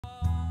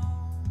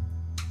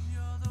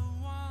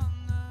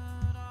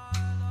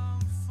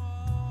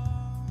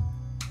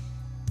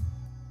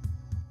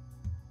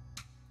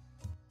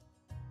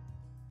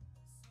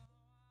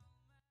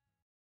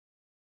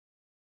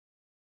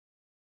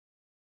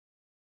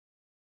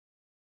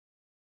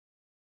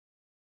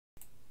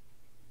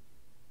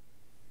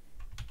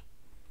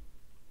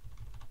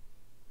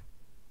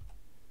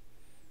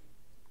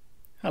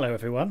Hello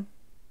everyone,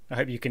 I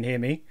hope you can hear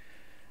me.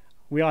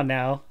 We are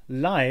now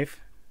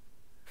live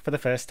for the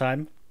first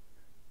time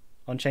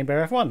on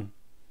Chamber F1.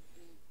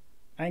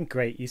 And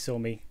great, you saw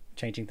me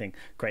changing thing.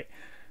 Great.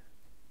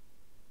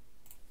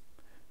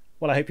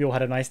 Well, I hope you all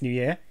had a nice new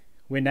year.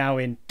 We're now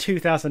in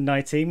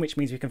 2019, which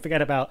means we can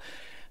forget about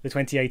the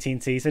 2018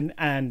 season,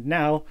 and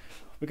now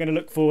we're going to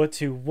look forward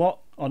to what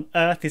on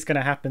earth is going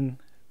to happen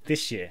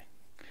this year.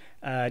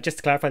 Just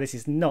to clarify, this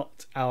is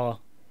not our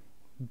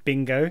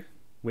bingo,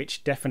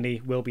 which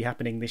definitely will be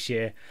happening this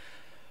year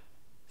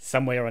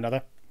some way or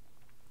another.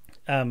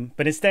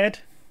 But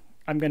instead,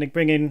 I'm going to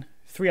bring in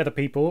 3 other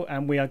people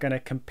and we are going to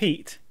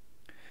compete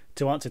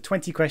to answer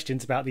 20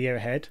 questions about the year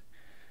ahead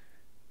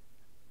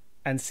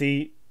and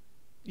see,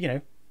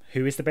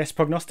 who is the best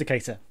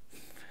prognosticator.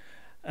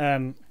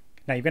 Now,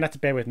 you're going to have to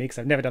bear with me because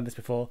I've never done this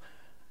before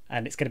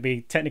and it's going to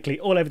be technically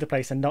all over the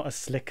place and not as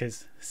slick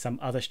as some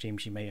other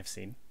streams you may have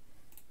seen.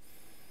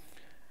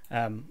 But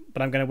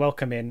I'm going to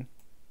welcome in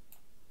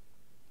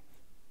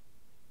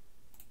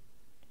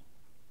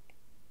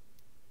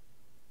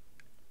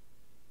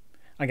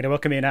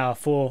our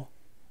 4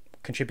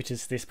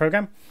 contributors to this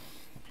program.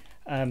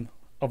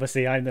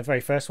 Obviously, I'm the very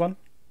first one.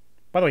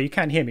 By the way, you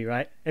can hear me,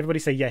 right? Everybody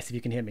say yes if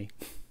you can hear me.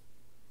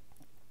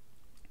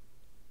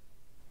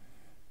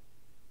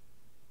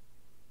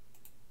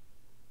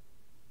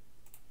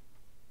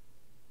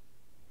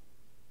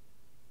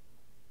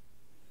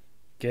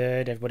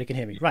 Good, everybody can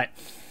hear me. Right.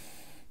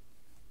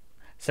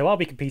 So I'll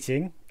be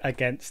competing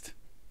against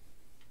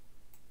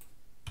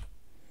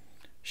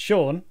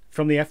Sean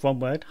from the F1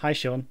 Word. Hi,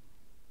 Sean.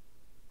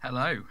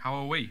 Hello, how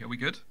are we? Are we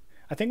good?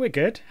 I think we're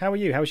good. How are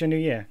you? How was your new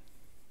year?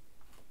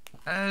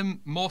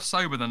 More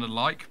sober than I'd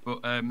like,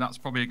 but that's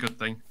probably a good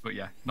thing. But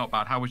yeah, not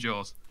bad. How was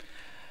yours?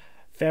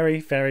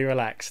 Very, very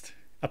relaxed,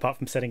 apart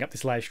from setting up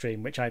this live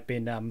stream, which I've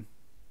been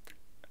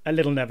a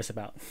little nervous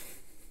about.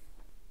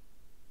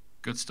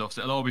 Good stuff.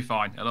 So it'll all be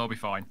fine. It'll all be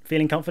fine.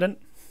 Feeling confident?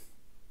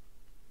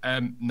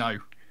 No.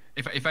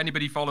 If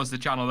anybody follows the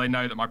channel, they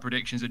know that my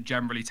predictions are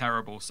generally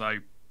terrible, so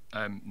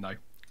no.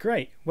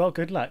 Great. Well,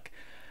 good luck.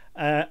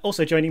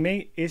 Also joining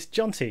me is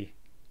Jonty,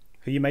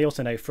 who you may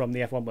also know from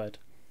the F1 Word.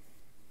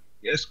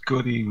 Yes,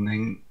 good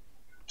evening,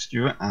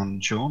 Stuart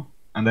and Sean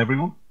and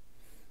everyone.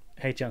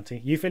 Hey, Jonty.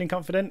 You feeling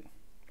confident?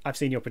 I've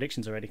seen your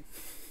predictions already.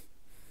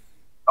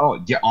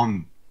 Oh, yeah,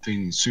 I'm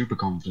feeling super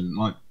confident.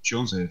 Like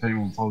Sean said, if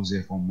anyone follows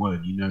the F1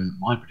 Word, you know that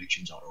my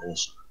predictions are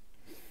awesome.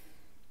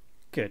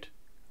 Good.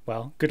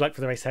 Well, good luck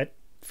for the race ahead.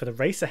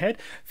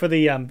 For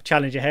the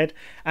challenge ahead.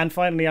 And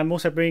finally, I'm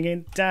also bringing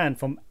in Dan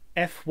from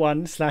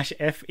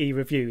F1/FE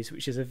Reviews,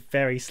 which is a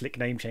very slick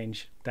name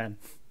change. Dan.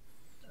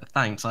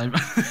 Thanks,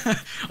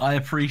 I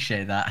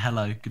appreciate that.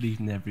 Hello, good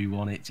evening,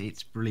 everyone.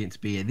 It's brilliant to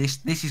be here. This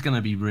is going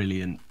to be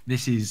brilliant.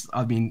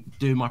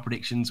 Doing my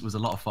predictions was a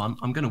lot of fun.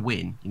 I'm going to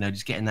win,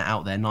 just getting that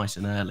out there nice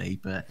and early.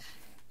 But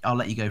I'll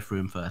let you go through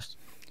them first.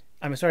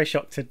 I was very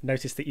shocked to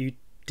notice that you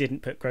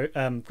didn't put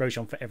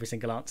Grosjean for every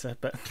single answer,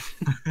 but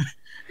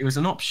it was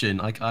an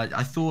option. I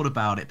thought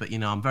about it, but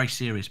I'm very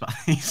serious about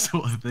these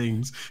sort of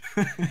things.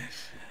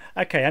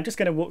 Okay, I'm just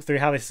going to walk through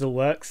how this all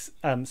works,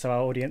 so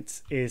our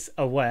audience is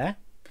aware.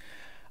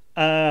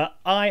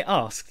 I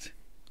asked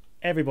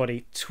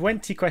everybody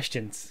 20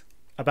 questions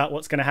about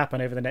what's going to happen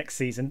over the next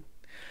season.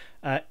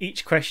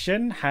 Each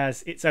question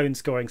has its own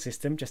scoring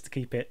system, just to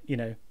keep it,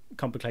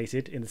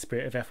 complicated in the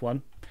spirit of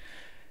F1.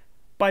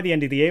 By the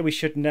end of the year, we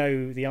should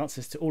know the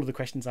answers to all of the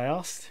questions I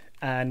asked,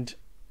 and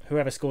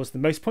whoever scores the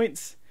most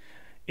points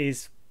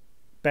is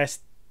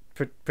best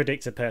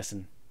predictor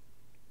person,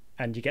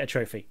 and you get a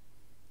trophy,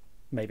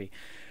 maybe.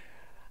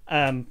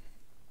 So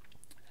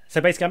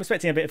basically, I'm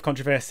expecting a bit of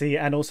controversy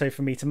and also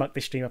for me to muck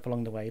this stream up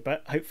along the way,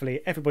 but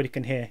hopefully everybody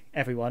can hear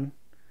everyone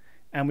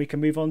and we can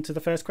move on to the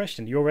first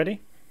question. You all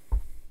ready?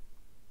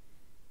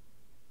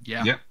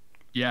 Yeah. Yep.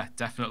 Yeah,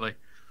 definitely.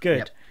 Good.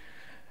 Yep.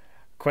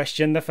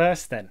 Question the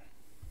first then.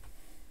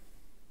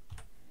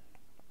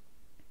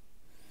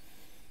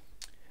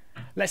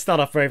 Let's start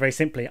off very, very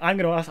simply. I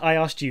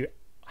asked you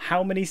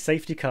how many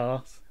safety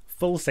cars,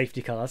 full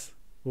safety cars,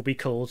 will be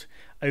called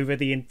over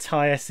the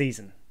entire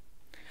season.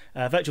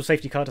 Virtual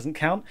safety car doesn't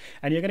count,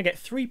 and you're going to get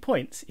 3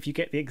 points if you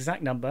get the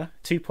exact number,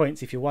 2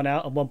 points if you're 1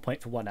 out, and 1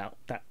 point for 1 out.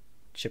 That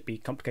should be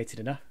complicated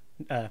enough,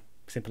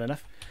 simple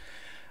enough.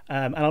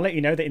 And I'll let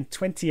you know that in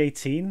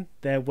 2018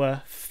 there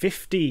were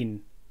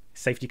 15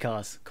 safety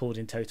cars called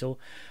in total.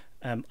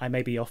 I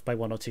may be off by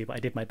 1 or 2, but I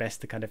did my best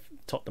to kind of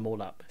tot them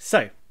all up.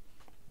 So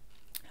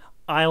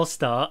I'll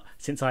start,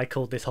 since I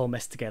called this whole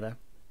mess together.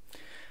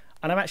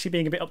 And I'm actually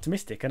being a bit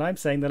optimistic, and I'm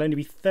saying there'll only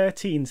be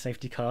 13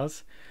 safety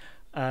cars.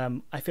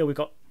 I feel we've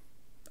got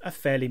a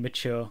fairly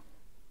mature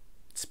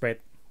spread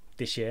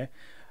this year.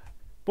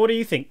 But what do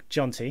you think,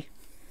 Jonty?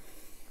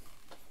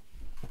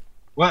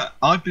 Well,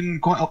 I've been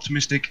quite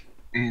optimistic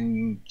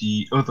in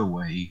the other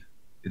way,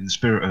 in the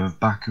spirit of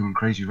Baku and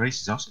Crazy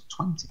Races. I said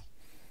 20.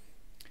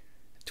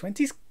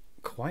 20's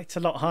quite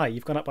a lot high.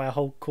 You've gone up by a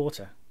whole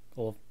quarter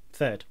or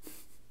third.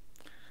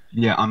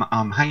 Yeah,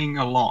 I'm hanging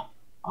a lot.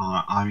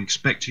 I'm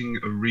expecting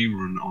a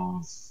rerun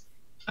of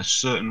a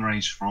certain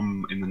race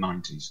from in the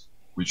 90s,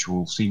 which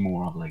we'll see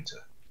more of later,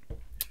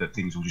 that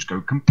things will just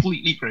go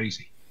completely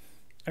crazy.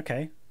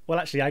 Okay. Well,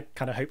 actually, I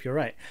kind of hope you're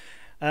right.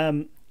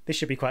 This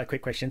should be quite a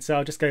quick question, so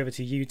I'll just go over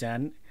to you,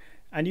 Dan.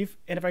 And you've,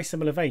 in a very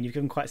similar vein, you've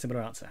given quite a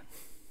similar answer.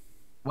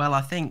 Well,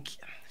 I think,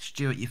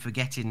 Stuart, you're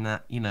forgetting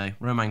that,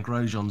 Romain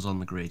Grosjean's on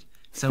the grid.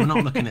 So we're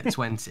not looking at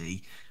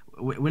 20.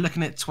 We're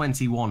looking at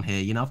 21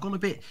 here. I've gone a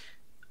bit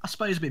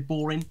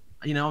boring.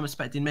 I'm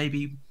expecting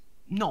maybe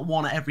not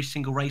one at every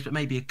single race, but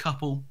maybe a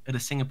couple at a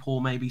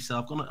Singapore maybe. So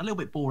I've gone a little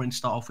bit boring to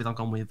start off with. I've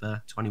gone with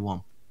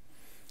 21.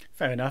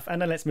 Fair enough.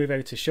 And then let's move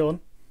over to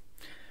Sean.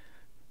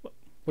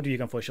 What have you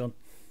gone for, Sean?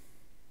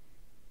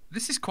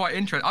 This is quite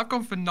interesting. I've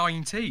gone for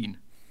 19,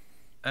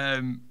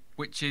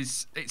 which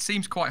it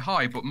seems quite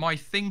high, but my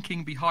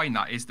thinking behind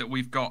that is that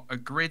we've got a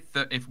grid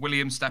that if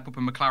Williams step up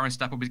and McLaren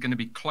step up is going to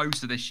be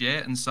closer this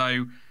year, and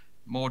so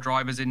more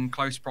drivers in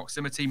close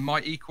proximity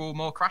might equal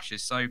more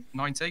crashes. So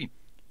 19.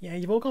 Yeah,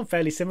 you've all gone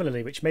fairly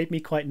similarly, which made me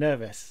quite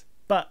nervous.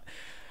 But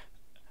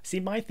see,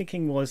 my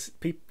thinking was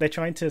they're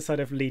trying to sort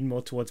of lean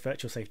more towards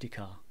virtual safety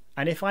car,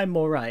 and if I'm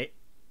more right,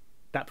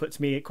 that puts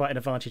me at quite an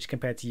advantage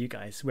compared to you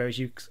guys. Whereas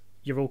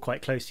you're all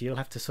quite close, so you'll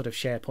have to sort of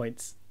share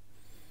points.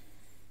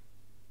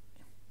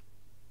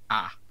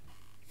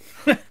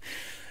 But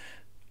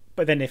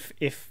then if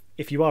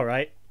you are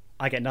right,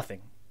 I get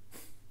nothing.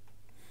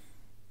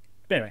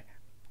 But anyway,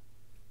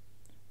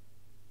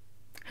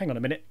 hang on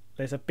a minute.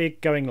 There's a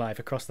big going live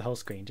across the whole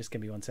screen. Just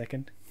give me 1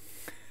 second.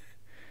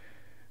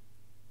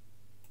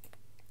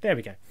 There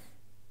we go.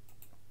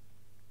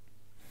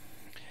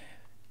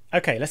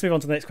 Okay, let's move on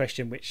to the next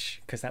question,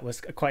 because that was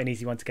quite an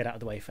easy one to get out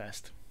of the way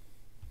first.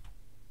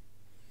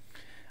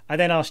 I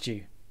then asked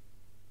you,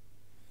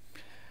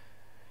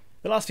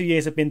 the last few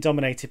years have been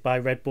dominated by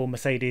Red Bull,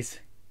 Mercedes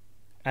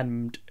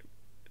and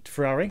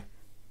Ferrari.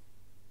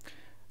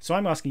 So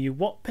I'm asking you,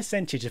 what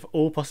percentage of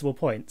all possible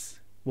points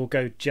will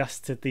go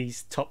just to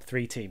these top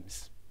 3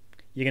 teams?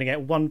 You're going to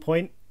get 1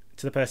 point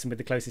to the person with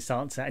the closest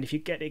answer, and if you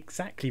get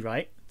exactly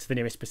right to the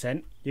nearest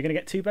percent, you're going to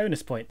get 2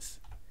 bonus points.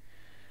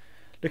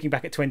 Looking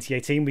back at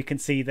 2018, we can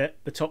see that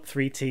the top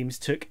 3 teams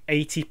took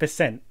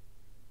 80%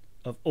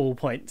 of all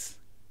points,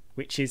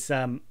 which is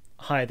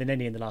higher than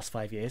any in the last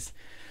 5 years.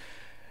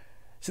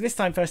 So this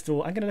time, first of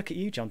all, I'm going to look at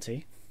you,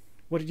 Jonty.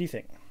 What did you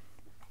think?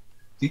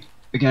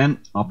 Again,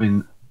 I've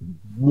been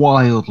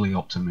wildly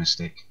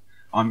optimistic.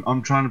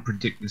 I'm trying to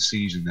predict the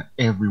season that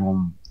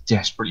everyone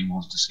desperately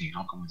wants to see, and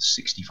I've gone with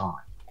 65.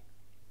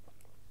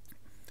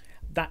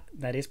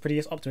 That is pretty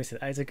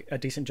optimistic. That is a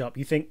decent job.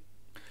 You think?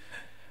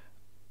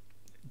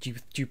 Is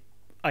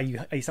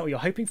that what you're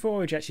hoping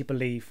for, or do you actually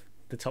believe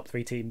the top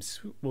 3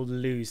 teams will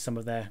lose some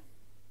of their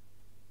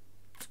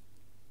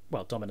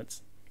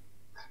dominance?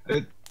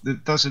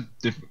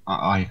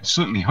 I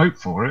certainly hope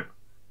for it.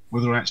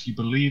 Whether I actually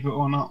believe it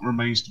or not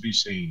remains to be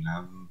seen.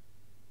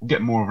 We'll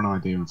get more of an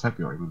idea in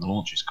February when the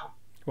launches come.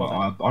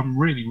 But I'm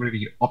really,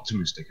 really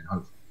optimistic and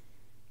hopeful.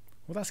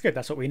 Well, that's good.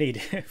 That's what we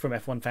need from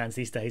F1 fans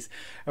these days.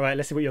 All right,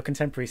 let's see what your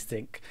contemporaries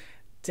think.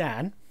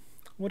 Dan,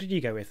 what did you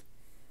go with?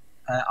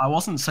 I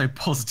wasn't so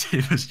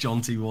positive as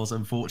Jonty was,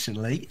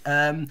 unfortunately.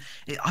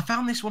 I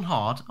found this one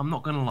hard, I'm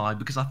not going to lie,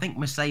 because I think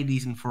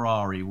Mercedes and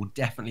Ferrari will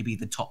definitely be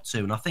the top 2.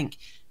 And I think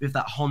with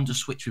that Honda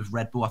switch with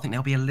Red Bull, I think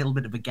there'll be a little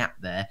bit of a gap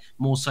there,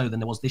 more so than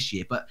there was this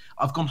year. But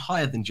I've gone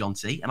higher than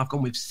Jonty, and I've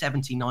gone with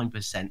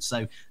 79%.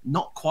 So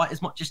not quite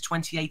as much as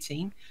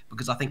 2018,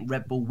 because I think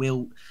Red Bull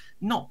will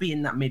not be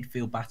in that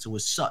midfield battle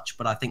as such,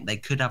 but I think they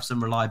could have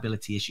some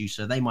reliability issues,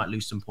 so they might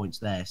lose some points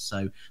there.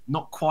 So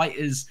not quite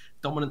as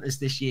dominant as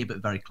this year, but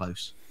very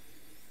close.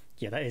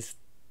 Yeah, that is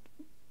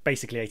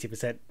basically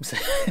 80%.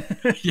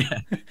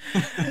 Yeah.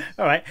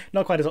 All right,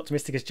 not quite as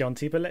optimistic as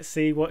Jonty, but let's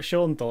see what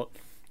Sean thought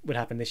would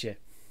happen this year.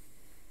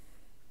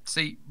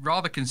 See,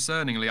 rather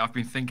concerningly, I've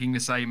been thinking the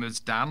same as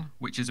Dan,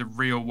 which is a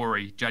real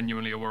worry,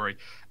 genuinely a worry,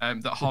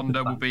 that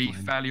Honda will be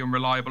fairly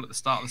unreliable at the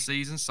start of the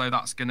season, so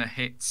that's going to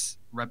hit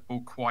Red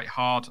Bull quite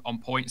hard on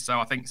points. So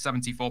I think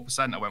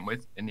 74% I went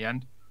with in the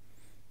end.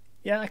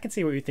 Yeah, I can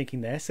see what you're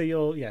thinking there. So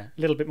you're a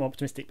little bit more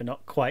optimistic, but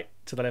not quite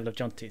to the level of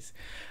Jonty's.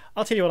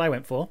 I'll tell you what I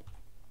went for.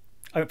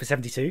 I went for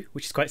 72,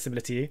 which is quite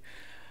similar to you.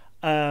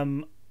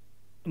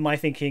 My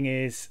thinking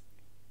is,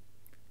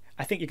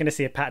 I think you're going to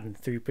see a pattern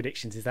through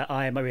predictions, is that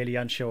I am really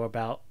unsure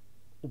about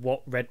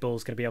what Red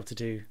Bull's going to be able to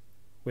do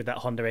with that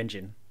Honda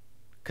engine,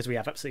 because we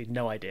have absolutely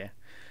no idea,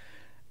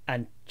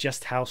 and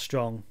just how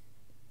strong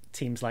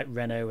teams like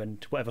Renault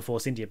and whatever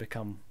Force India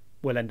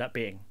will end up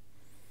being.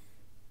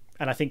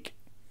 And I think,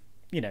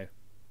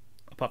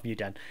 apart from you,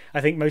 Dan,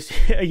 I think most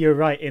you're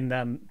right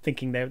in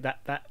thinking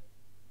that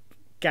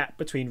gap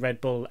between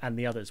Red Bull and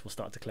the others will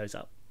start to close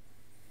up.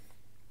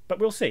 But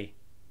we'll see.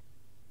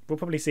 We'll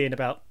probably see in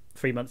about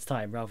 3 months'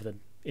 time rather than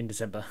in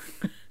December.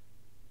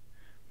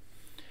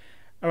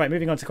 All right,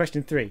 moving on to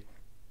question 3.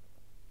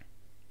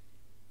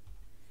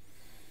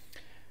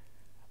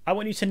 I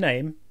want you to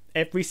name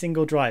every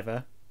single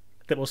driver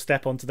that will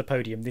step onto the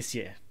podium this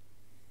year.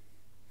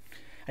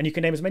 And you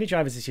can name as many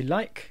drivers as you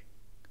like,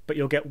 but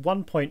you'll get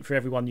 1 point for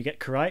everyone you get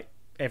correct,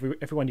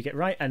 everyone you get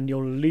right, and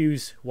you'll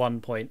lose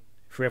 1 point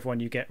for everyone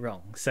you get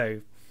wrong.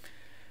 So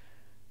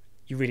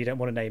you really don't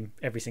want to name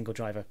every single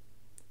driver,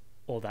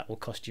 or that will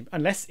cost you,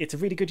 unless it's a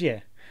really good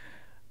year.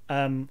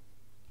 In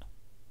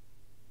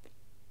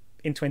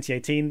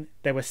 2018,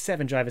 there were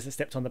 7 drivers that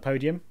stepped on the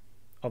podium.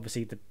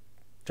 Obviously, the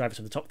drivers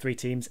from the top 3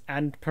 teams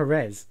and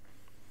Perez.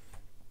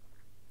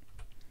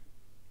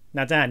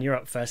 Now, Dan, you're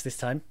up first this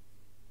time.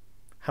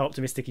 How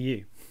optimistic are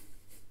you?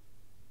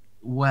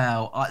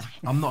 Well,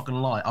 I'm not going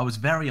to lie. I was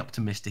very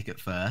optimistic at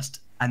first.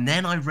 And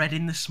then I read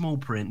in the small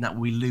print that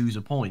we lose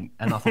a point.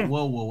 And I thought,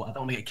 whoa, I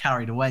don't want to get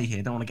carried away here.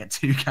 I don't want to get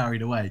too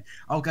carried away.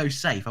 I'll go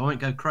safe. I won't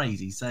go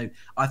crazy. So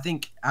I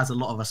think, as a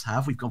lot of us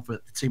have, we've gone for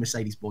the 2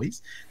 Mercedes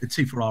boys, the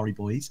 2 Ferrari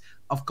boys.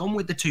 I've gone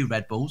with the 2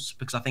 Red Bulls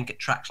because I think at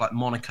tracks like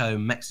Monaco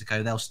and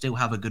Mexico, they'll still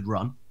have a good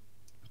run.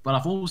 But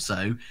I've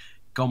also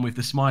gone with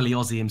the smiley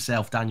Aussie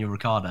himself, Daniel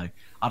Ricciardo.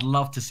 I'd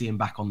love to see him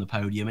back on the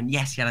podium. And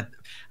yes, he had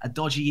a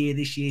dodgy year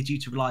this year due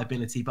to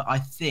reliability, but I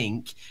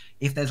think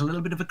if there's a little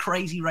bit of a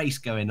crazy race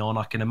going on,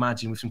 I can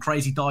imagine with some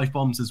crazy dive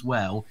bombs as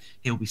well,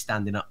 he'll be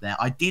standing up there.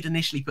 I did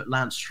initially put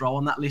Lance Stroll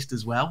on that list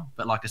as well,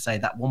 but like I say,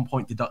 that 1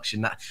 point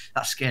deduction, that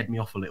scared me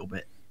off a little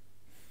bit.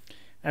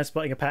 I'm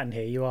spotting a pattern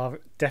here. You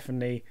are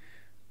definitely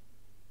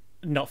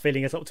not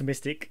feeling as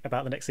optimistic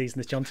about the next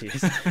season as Jonty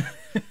is.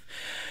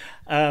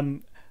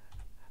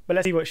 But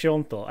let's see what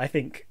Sean thought. I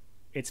think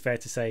it's fair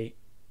to say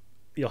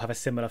you'll have a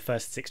similar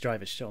first 6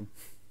 drivers, Sean.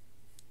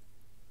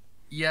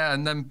 Yeah,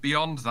 and then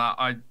beyond that,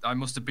 I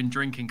must have been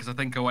drinking because I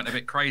think I went a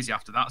bit crazy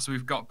after that. So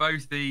we've got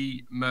both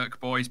the Merc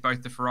boys,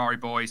 both the Ferrari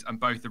boys, and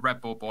both the Red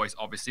Bull boys,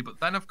 obviously. But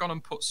then I've gone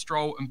and put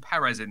Stroll and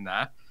Perez in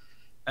there.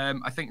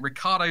 I think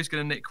Ricciardo's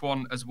going to nick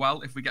one as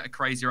well if we get a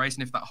crazy race,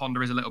 and if that Honda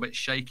is a little bit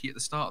shaky at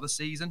the start of the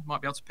season, might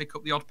be able to pick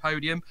up the odd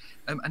podium.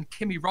 And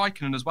Kimi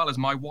Raikkonen as well as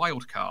my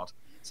wild card.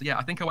 So yeah,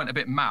 I think I went a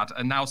bit mad,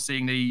 and now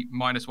seeing the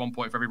 -1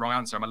 point for every wrong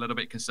answer, I'm a little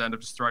bit concerned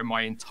of just throwing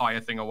my entire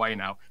thing away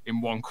now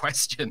in one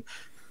question.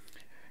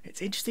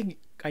 It's interesting.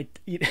 I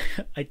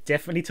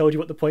definitely told you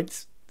what the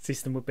points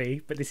system would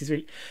be, but this is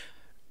really,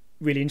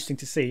 really interesting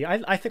to see.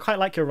 I quite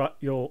like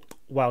your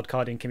wild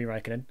card in Kimi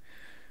Raikkonen.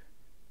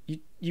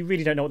 You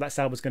really don't know what that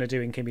Sauber's going to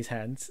do in Kimi's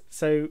hands,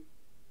 so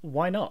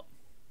why not?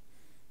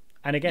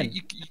 And again,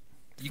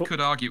 you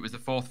could argue it was the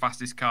 4th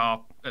fastest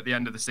car at the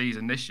end of the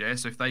season this year.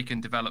 So if they can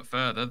develop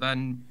further,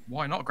 then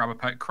why not grab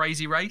a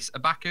crazy race, a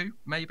Baku,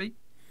 maybe?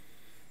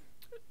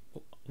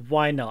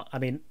 Why not? I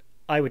mean,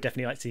 I would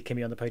definitely like to see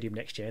Kimi on the podium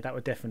next year. That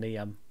would definitely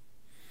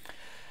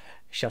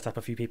shut up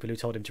a few people who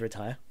told him to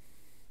retire.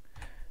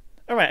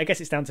 All right, I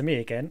guess it's down to me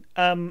again.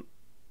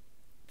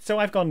 So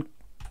I've gone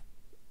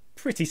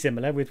pretty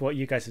similar with what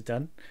you guys have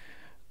done,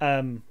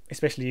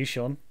 especially you,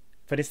 Sean.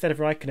 But instead of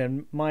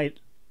Raikkonen, my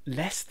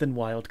less than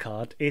wild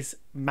card is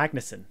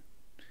Magnussen.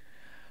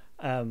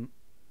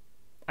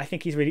 I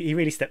think he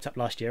really stepped up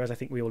last year, as I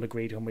think we all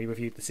agreed when we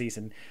reviewed the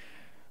season.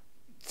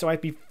 So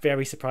I'd be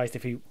very surprised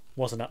if he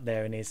wasn't up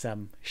there in his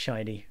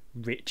shiny,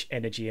 rich,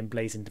 energy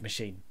emblazoned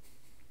machine.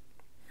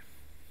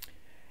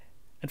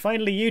 And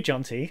finally, you,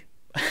 Jonty.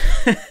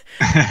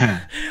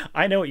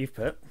 I know what you've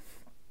put.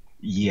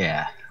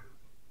 Yeah.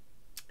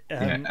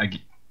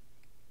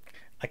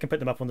 I can put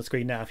them up on the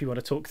screen now if you want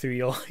to talk through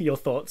your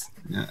thoughts.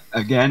 Yeah.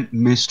 Again,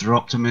 Mr.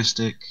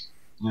 Optimistic.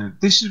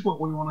 This is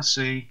what we want to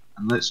see,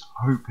 and let's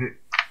hope it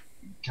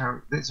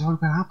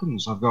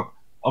happens. I've got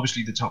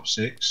obviously the top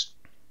 6,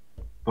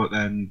 but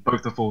then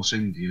both the Force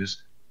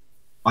Indias.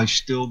 I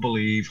still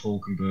believe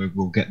Hulkenberg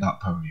will get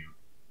that podium,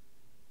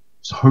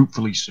 so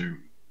hopefully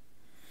soon.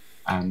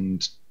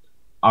 And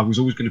I was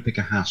always going to pick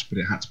a Haas, but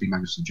it had to be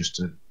Magnussen just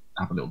to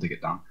have a little dig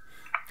at Dan.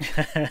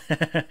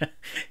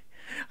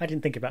 I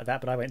didn't think about that,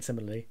 but I went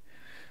similarly.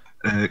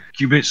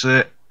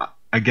 Kubica,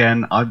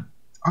 again,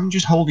 I'm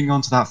just holding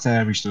on to that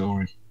fairy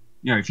story.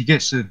 If he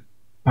gets a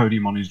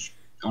podium on his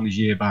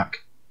year back,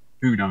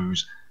 who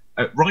knows?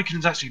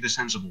 Raikkonen's actually the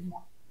sensible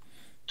one,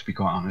 to be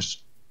quite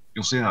honest.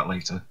 You'll see that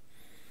later.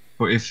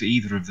 But if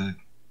either of the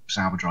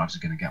Sauber drivers are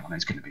going to get one,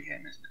 it's going to be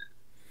him, isn't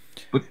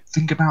it? But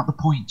think about the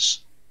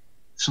points.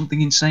 If something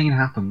insane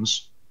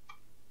happens,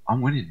 I'm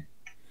winning it.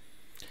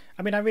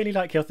 I mean, I really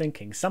like your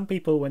thinking. Some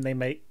people, when they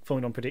make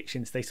Formula 1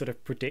 predictions, they sort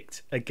of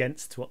predict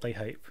against what they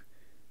hope.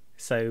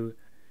 So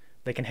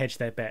they can hedge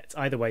their bets.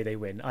 Either way they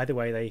win. Either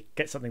way they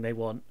get something they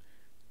want,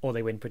 or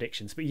they win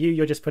predictions. But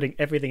you're just putting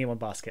everything in one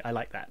basket. I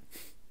like that.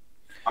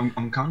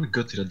 I'm kind of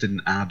gutted I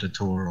didn't add a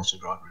Toro Rosso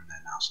driver in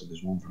there now, so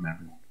there's one from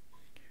everyone.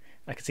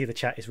 I can see the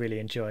chat is really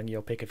enjoying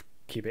your pick of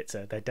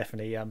Kubica. They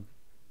definitely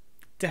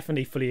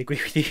fully agree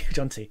with you,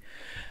 Jonty.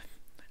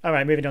 All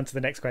right, moving on to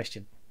the next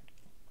question.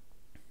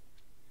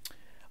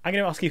 I'm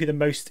going to ask you who the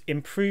most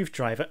improved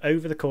driver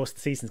over the course of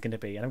the season is going to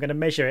be, and I'm going to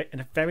measure it in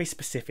a very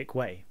specific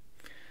way.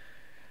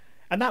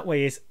 And that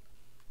way is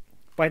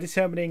by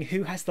determining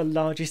who has the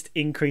largest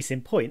increase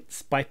in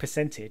points by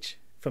percentage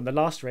from the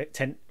last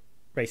 10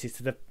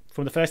 races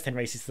from the first 10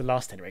 races to the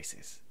last 10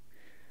 races.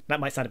 That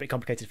might sound a bit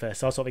complicated first,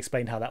 so I'll sort of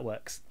explain how that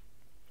works.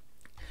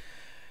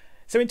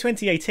 So in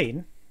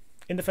 2018,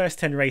 in the first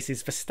 10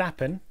 races,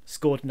 Verstappen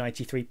scored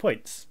 93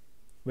 points.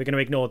 We're going to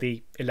ignore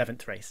the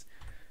 11th race.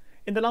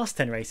 In the last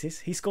 10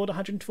 races, he scored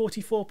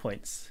 144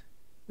 points,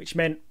 which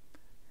meant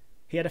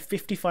he had a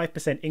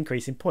 55%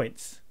 increase in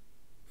points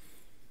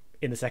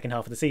in the second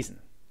half of the season.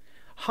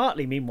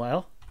 Hartley,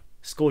 meanwhile,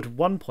 scored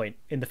 1 point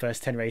in the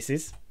first 10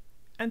 races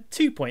and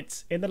 2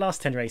 points in the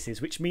last 10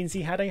 races, which means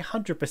he had a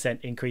 100%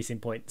 increase in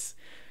points.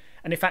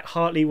 And in fact,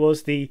 Hartley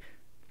was the,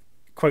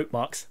 quote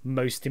marks,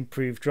 most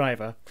improved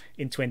driver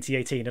in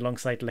 2018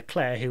 alongside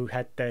Leclerc, who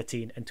had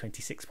 13 and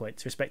 26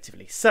 points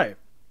respectively. So,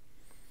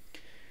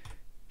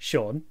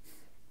 Sean,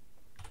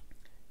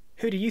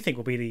 who do you think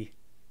will be the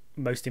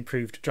most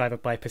improved driver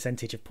by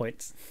percentage of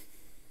points?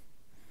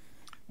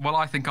 Well,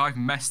 I think I've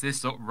messed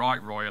this up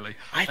right royally.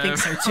 I think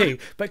so too,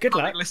 but good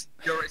luck. Listen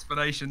to your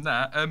explanation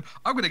there. I'm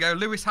going to go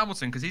Lewis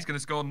Hamilton because he's going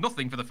to score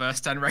nothing for the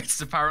first 10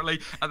 races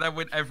apparently, and then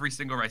win every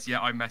single race.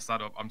 Yeah, I messed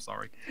that up. I'm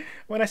sorry.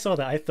 When I saw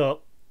that, I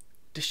thought,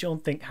 does Sean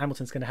think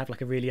Hamilton's going to have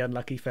like a really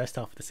unlucky first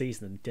half of the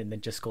season and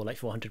then just score like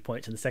 400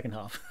 points in the second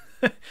half?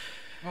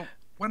 Well,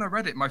 when I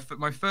read it, my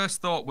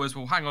first thought was,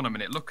 well, hang on a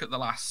minute. Look at the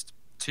last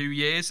 2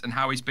 years and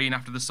how he's been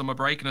after the summer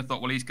break, and I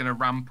thought, well, he's going to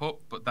ramp up.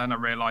 But then I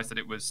realised that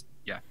it was,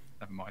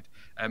 never mind.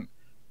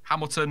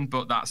 Hamilton,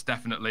 but that's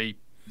definitely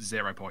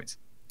 0 points.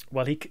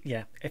 Well,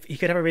 if he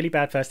could have a really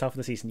bad first half of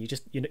the season, you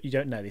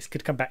don't know. This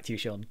could come back to you,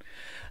 Sean.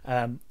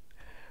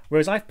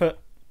 Whereas I've put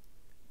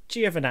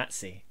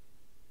Giovinazzi,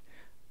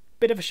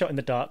 bit of a shot in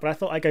the dark, but I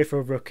thought I'd go for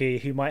a rookie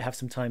who might have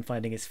some time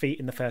finding his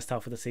feet in the first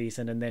half of the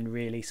season and then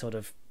really sort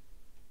of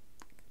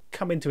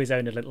come into his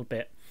own a little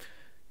bit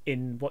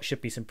in what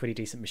should be some pretty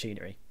decent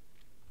machinery.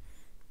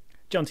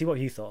 Jonty, what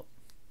have you thought?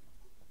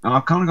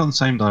 I've kind of gone the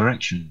same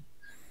direction,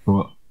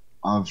 but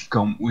I've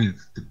gone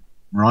with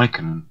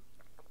Raikkonen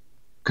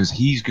because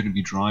he's going to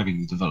be driving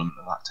the development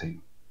of that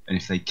team. And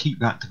if they keep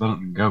that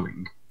development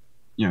going,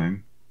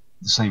 the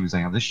same as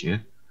they have this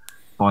year,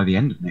 by the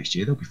end of next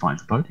year, they'll be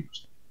fighting for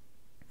podiums.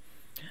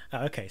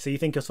 Okay, so you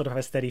think you'll sort of have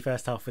a steady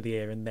first half of the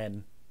year, and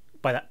then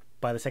by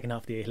the second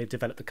half of the year, he'll have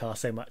developed the car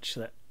so much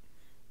that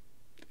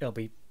it'll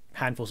be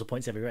handfuls of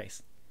points every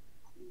race.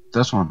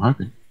 That's what I'm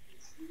hoping.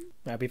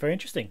 That'd be very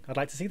interesting. I'd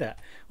like to see that.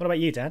 What about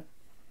you, Dan?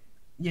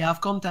 Yeah,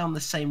 I've gone down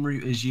the same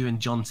route as you and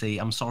Jonty.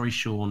 I'm sorry,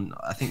 Sean.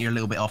 I think you're a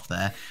little bit off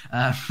there.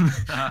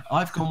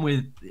 I've gone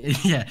with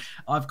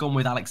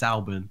Alex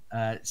Albon.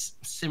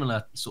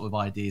 Similar sort of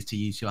ideas to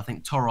you two. I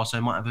think Toro Rosso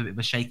might have a bit of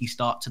a shaky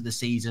start to the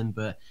season,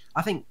 but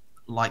I think,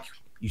 like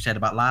you said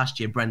about last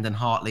year, Brendan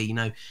Hartley,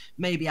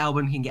 maybe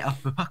Albon can get up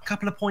a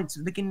couple of points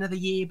at the beginning of the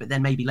year, but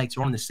then maybe later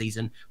on in the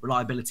season,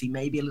 reliability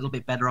maybe a little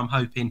bit better. I'm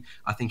hoping.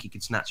 I think he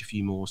could snatch a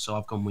few more, so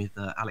I've gone with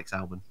Alex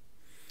Albon.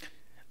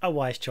 A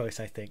wise choice,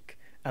 I think.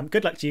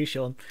 Good luck to you,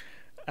 Sean.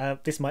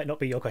 This might not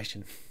be your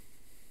question.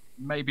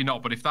 Maybe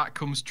not, but if that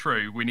comes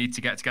true, we need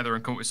to get together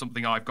and come up with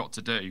something I've got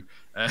to do.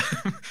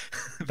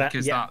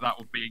 Because that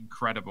would be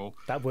incredible.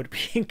 That would be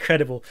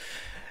incredible.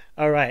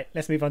 All right,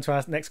 let's move on to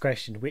our next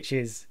question, which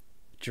is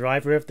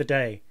driver of the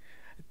day.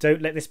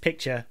 Don't let this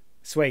picture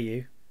sway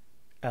you.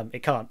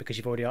 It can't because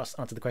you've already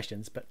answered the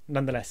questions, but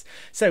nonetheless.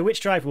 So which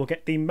driver will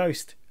get the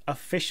most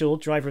official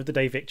driver of the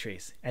day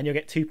victories? And you'll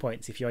get 2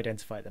 points if you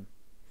identify them.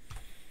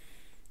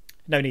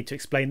 No need to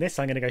explain this.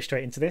 I'm going to go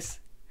straight into this.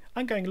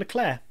 I'm going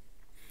Leclerc.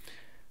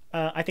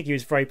 I think he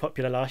was very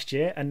popular last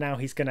year, and now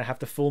he's going to have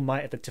the full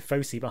might of the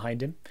Tifosi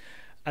behind him,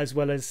 as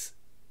well as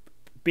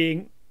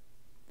being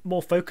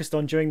more focused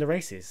on during the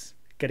races,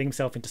 getting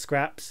himself into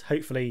scraps,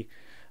 hopefully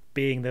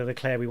being the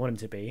Leclerc we want him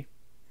to be,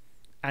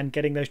 and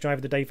getting those driver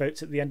of the day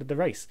votes at the end of the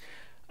race.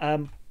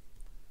 But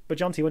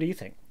Jonty, what do you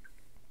think?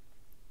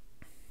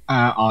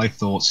 I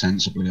thought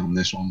sensibly on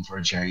this one for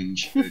a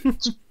change.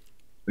 It's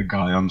the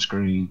guy on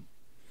screen.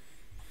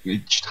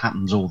 It just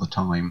happens all the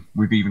time.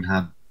 We've even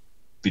had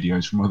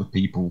videos from other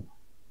people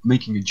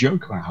making a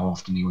joke about how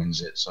often he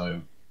wins it.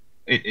 So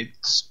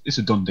it's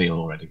a done deal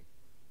already.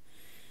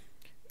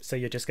 So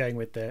you're just going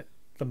with the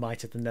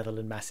might of the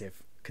Netherlands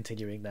Massive,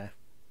 continuing there.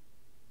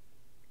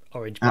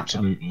 Orange.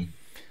 Absolutely.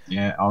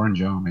 Yeah,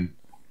 Orange Army.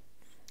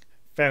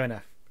 Fair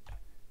enough.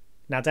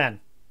 Now, Dan,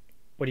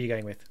 what are you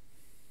going with?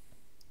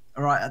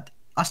 All right.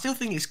 I still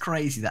think it's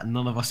crazy that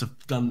none of us have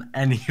done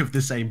any of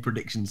the same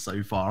predictions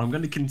so far. I'm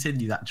going to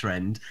continue that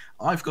trend.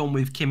 I've gone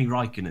with Kimi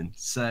Räikkönen.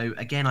 So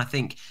again, I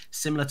think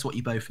similar to what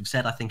you both have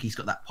said, I think he's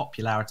got that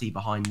popularity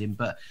behind him.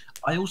 But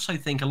I also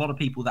think a lot of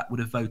people that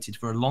would have voted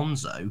for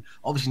Alonso,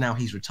 obviously now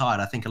he's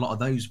retired, I think a lot of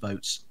those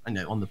votes,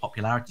 on the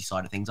popularity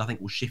side of things, I think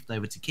will shift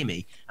over to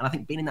Kimi. And I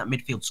think being in that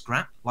midfield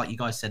scrap, like you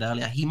guys said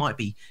earlier, he might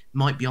be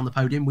on the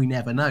podium. We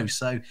never know.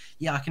 So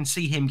yeah, I can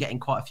see him getting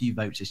quite a few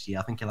votes this year.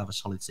 I think he'll have a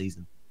solid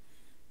season.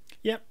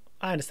 Yep,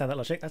 I understand that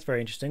logic. That's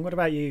very interesting. What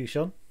about you,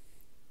 Sean?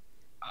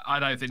 I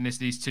don't think this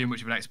needs too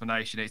much of an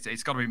explanation.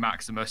 It's got to be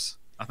Maximus.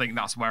 I think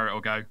that's where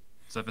it'll go.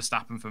 So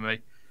Verstappen for me.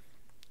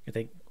 You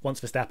think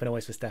once Verstappen,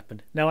 always Verstappen.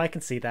 No, I can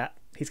see that.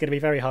 He's going to be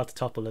very hard to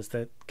topple as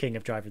the king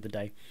of driver of the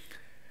day.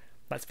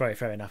 That's very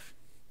fair enough.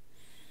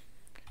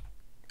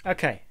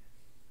 Okay.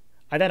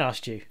 I then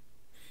asked you,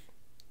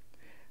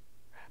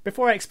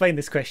 before I explain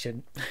this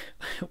question,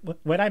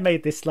 when I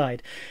made this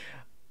slide,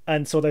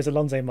 and saw those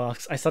Alonso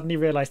masks, I suddenly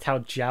realised how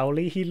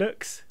jowly he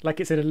looks. Like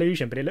it's an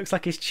illusion, but it looks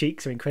like his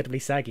cheeks are incredibly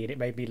saggy, and it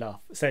made me laugh.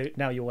 So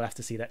now you all have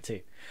to see that too.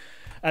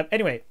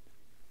 Anyway,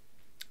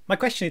 my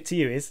question to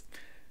you is,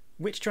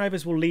 which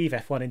drivers will leave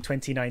F1 in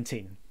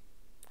 2019?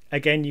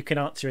 Again, you can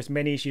answer as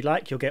many as you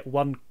like. You'll get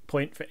 1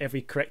 point for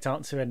every correct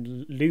answer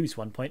and lose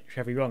 1 point for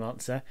every wrong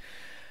answer.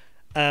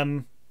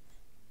 The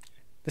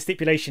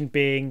stipulation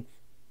being,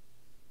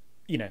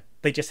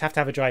 they just have to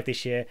have a drive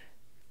this year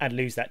and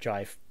lose that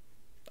drive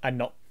and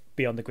not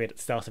be on the grid at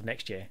the start of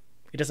next year.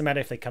 It doesn't matter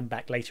if they come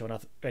back later or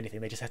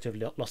anything. They just have to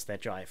have lost their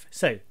drive.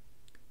 So,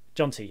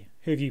 Jonty,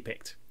 who have you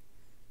picked?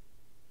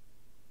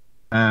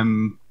 I've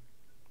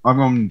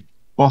gone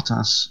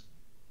Bottas,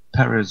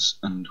 Perez,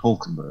 and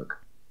Hulkenberg.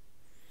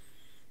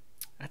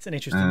 That's an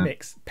interesting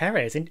mix.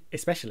 Perez,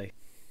 especially.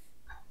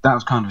 That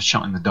was kind of a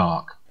shot in the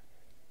dark.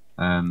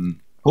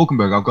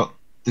 Hulkenberg, I've got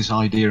this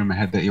idea in my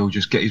head that he'll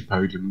just get his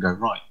podium and go,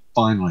 right,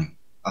 finally,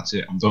 that's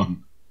it, I'm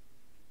done.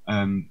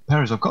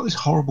 Perez, I've got this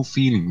horrible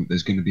feeling that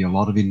there's going to be a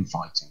lot of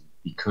infighting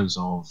because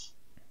of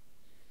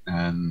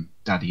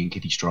Daddy and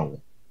Kitty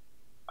Stroll,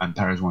 and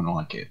Perez won't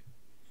like it.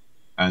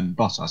 And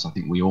Bottas, I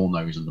think we all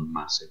know, is under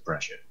massive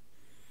pressure.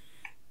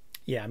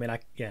 Yeah, I mean, I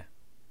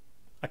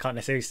can't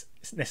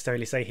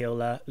necessarily say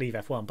he'll leave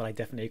F1, but I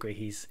definitely agree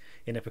he's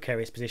in a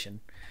precarious position.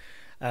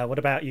 What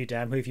about you,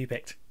 Dan? Who have you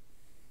picked?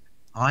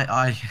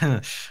 I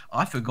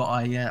forgot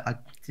I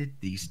did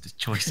these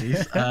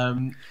choices.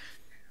 I'm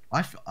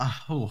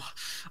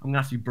gonna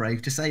have to be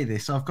brave to say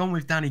this. So I've gone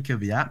with Danny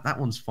Kvyat. That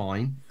one's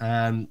fine.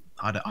 I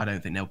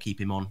don't think they'll keep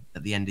him on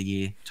at the end of the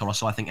year, Toro.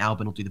 So I think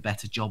Albon will do the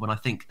better job, and I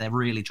think they're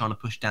really trying to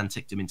push Dan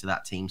Ticktum into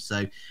that team.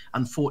 So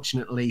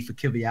unfortunately for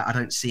Kvyat, I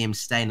don't see him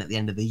staying at the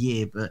end of the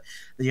year. But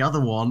the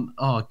other one,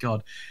 oh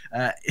god,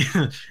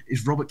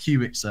 is Robert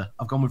Kubica.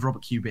 I've gone with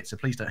Robert Kubica.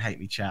 Please don't hate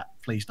me, chat.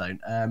 Please don't.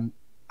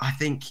 I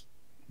think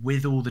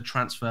with all the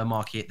transfer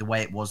market the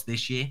way it was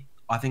this year,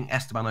 I think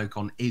Esteban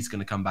Ocon is going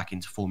to come back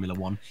into Formula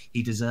One.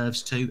 He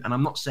deserves to. And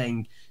I'm not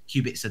saying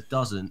Kubica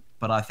doesn't,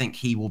 but I think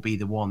he will be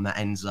the one that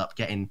ends up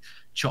getting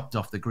chopped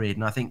off the grid.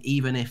 And I think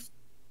even if,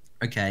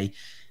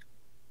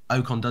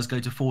 Ocon does go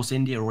to Force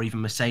India or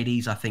even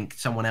Mercedes, I think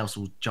someone else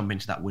will jump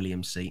into that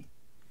Williams seat.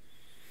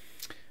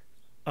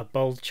 A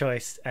bold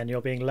choice, and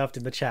you're being loved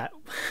in the chat.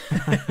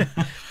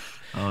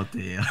 Oh,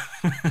 dear.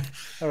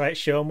 All right,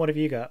 Sean, what have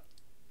you got?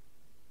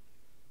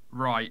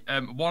 Right.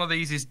 One of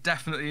these is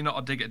definitely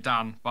not a dig at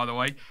Dan, by the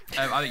way.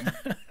 I think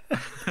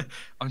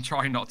I'm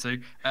trying not to.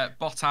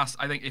 Bottas,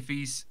 I think if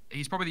he's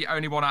probably the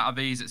only one out of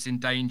these that's in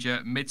danger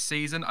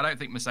mid-season. I don't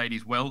think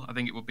Mercedes will. I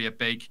think it would be a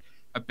big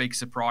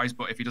surprise,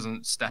 but if he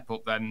doesn't step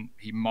up, then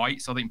he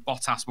might. So I think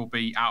Bottas will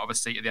be out of a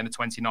seat at the end of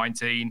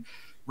 2019.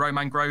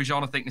 Romain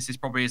Grosjean, I think this is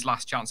probably his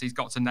last chance. He's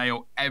got to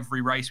nail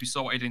every race. We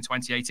saw it in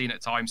 2018 at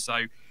times.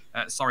 So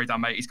sorry,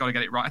 Dan, mate. He's got to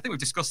get it right. I think we've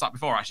discussed that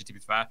before, actually, to be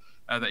fair,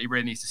 that he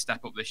really needs to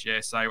step up this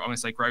year. So I'm going to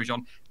say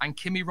Grosjean and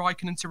Kimi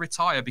Räikkönen to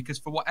retire, because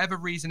for whatever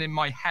reason in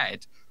my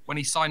head, when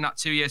he signed that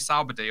 2-year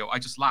Sauber deal, I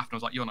just laughed and I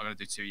was like, you're not going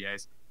to do 2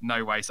 years.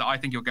 No way. So I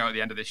think he'll go at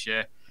the end of this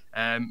year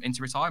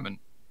into retirement.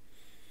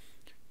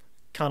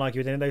 Can't argue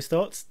with any of those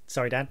thoughts.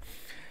 Sorry, Dan.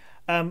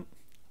 I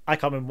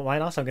can't remember what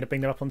mine are, so I'm going to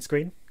bring them up on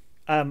screen.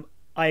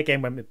 I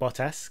again went with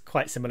Bottas.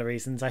 Quite similar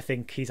reasons. I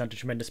think he's under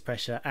tremendous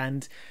pressure,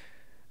 and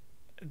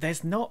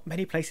there's not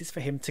many places for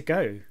him to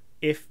go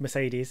if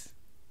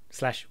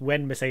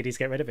when Mercedes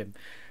get rid of him.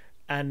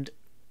 And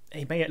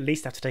he may at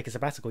least have to take a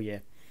sabbatical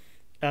year.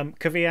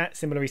 Kvyat,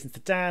 similar reasons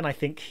to Dan. I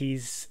think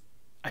he's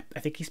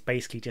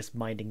basically just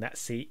minding that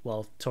seat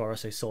while Toro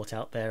also sort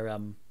out their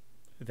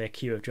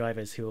queue of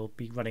drivers who will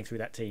be running through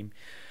that team.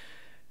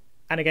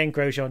 And again,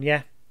 Grosjean,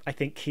 yeah, I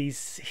think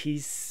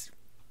he's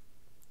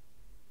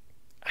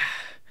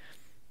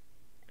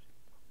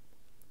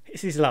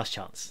this is his last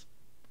chance.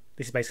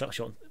 This is basically what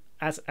Sean,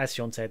 as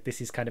Sean said,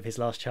 this is kind of his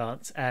last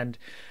chance, and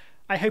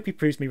I hope he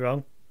proves me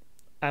wrong,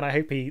 and I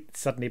hope he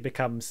suddenly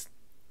becomes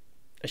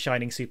a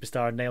shining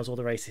superstar and nails all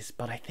the races,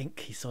 but I think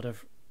he's sort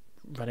of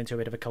run into a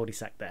bit of a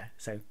cul-de-sac there,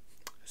 so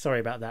sorry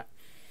about that.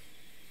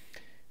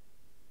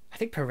 I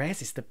think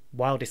Perez is the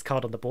wildest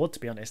card on the board, to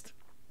be honest.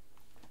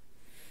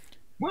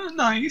 Well,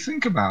 no, you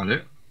think about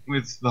it,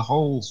 with the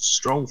whole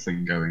Stroll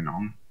thing going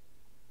on,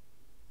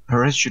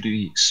 Perez should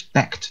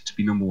expect to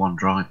be number one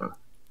driver,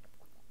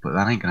 but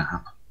that ain't going to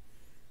happen.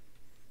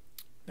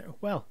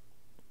 Well,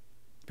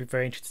 it'll be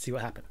very interesting to see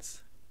what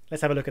happens.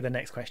 Let's have a look at the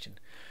next question.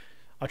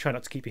 I'll try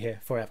not to keep you here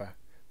forever.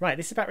 Right,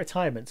 this is about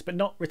retirements, but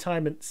not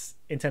retirements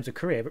in terms of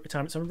career, but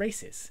retirements on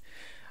races.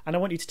 And I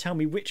want you to tell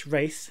me which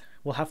race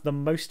will have the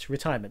most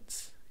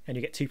retirements. And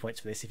you get 2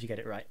 points for this if you get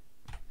it right.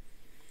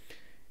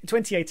 In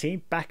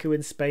 2018, Baku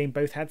and Spain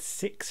both had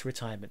 6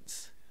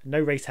 retirements.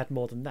 No race had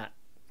more than that,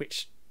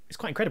 which is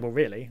quite incredible,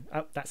 really.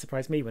 That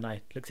surprised me when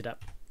I looked it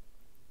up.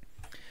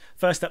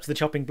 First up to the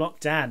chopping block,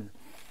 Dan.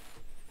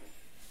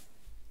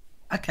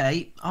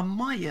 Okay, I don't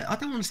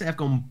want to say I've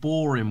gone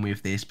boring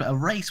with this, but a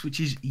race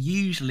which is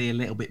usually a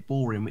little bit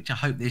boring, which I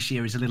hope this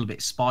year is a little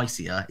bit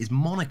spicier, is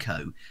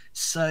Monaco.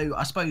 So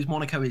I suppose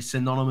Monaco is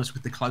synonymous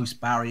with the close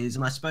barriers,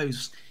 and I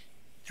suppose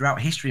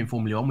throughout history in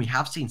Formula One, we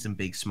have seen some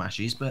big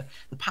smashes, but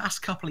the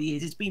past couple of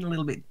years, it's been a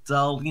little bit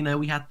dull. You know,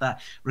 we had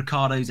that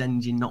Ricciardo's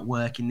engine not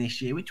working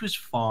this year, which was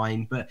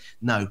fine. But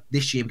no,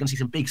 this year we're going to see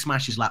some big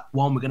smashes lap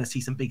one. We're going to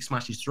see some big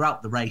smashes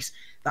throughout the race.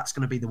 That's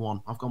going to be the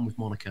one. I've gone with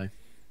Monaco.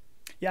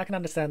 Yeah, I can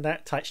understand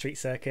that. Tight street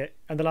circuit.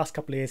 And the last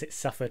couple of years it's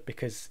suffered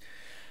because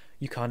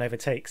you can't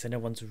overtake, so no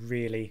one's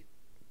really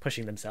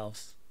pushing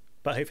themselves.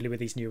 But hopefully with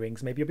these new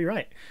rings, maybe you'll be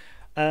right.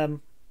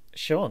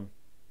 Sean?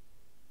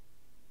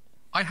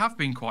 I have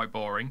been quite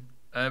boring,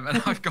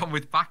 and I've gone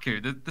with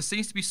Baku. There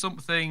seems to be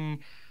something,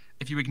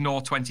 if you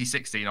ignore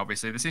 2016,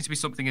 obviously, there seems to be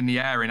something in the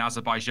air in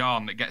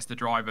Azerbaijan that gets the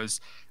drivers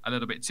a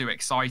little bit too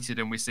excited,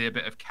 and we see a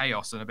bit of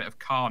chaos and a bit of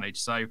carnage.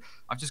 So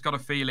I've just got a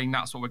feeling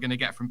that's what we're going to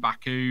get from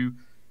Baku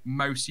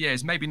most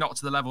years. Maybe not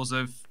to the levels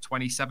of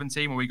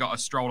 2017 when we got a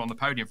Stroll on the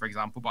podium, for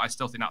example, but I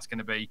still think that's going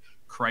to be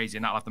crazy,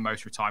 and that'll have the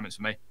most retirements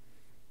for me.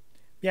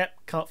 Yeah,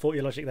 can't fault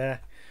your logic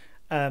there.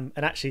 And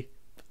actually,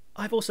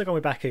 I've also gone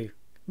with Baku.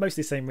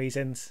 Mostly the same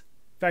reasons.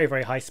 Very,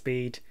 very high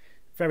speed.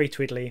 Very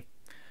twiddly.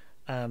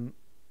 I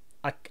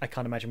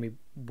can't imagine we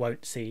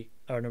won't see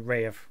an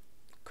array of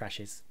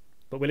crashes.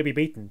 But will it be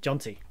beaten?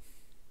 Jonty?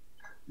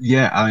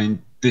 Yeah, I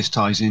mean, this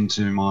ties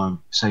into my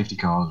safety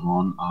cars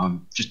one. I've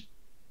just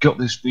got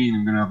this feeling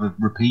I'm going to have a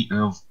repeat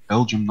of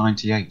Belgium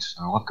 98,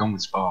 so I've gone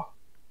with Spa.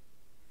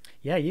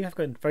 Yeah, you have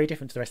gone very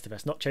different to the rest of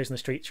us. Not chosen the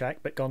street track,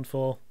 but gone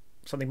for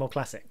something more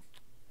classic.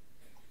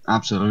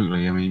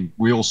 Absolutely. I mean,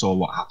 we all saw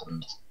what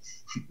happened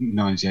in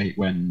 98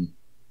 when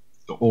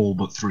all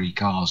but 3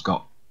 cars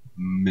got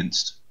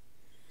minced.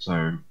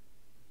 So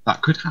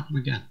that could happen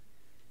again.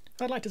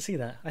 I'd like to see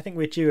that. I think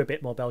we're due a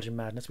bit more Belgian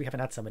madness. We haven't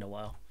had some in a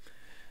while.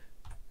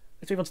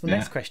 Let's move on to the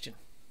next question,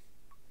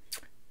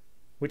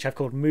 which I've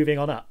called Moving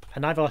On Up.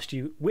 And I've asked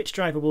you, which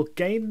driver will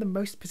gain the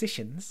most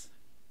positions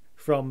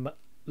from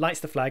lights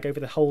the flag over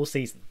the whole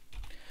season?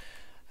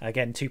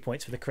 Again, 2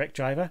 points for the correct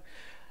driver.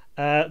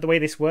 The way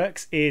this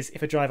works is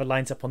if a driver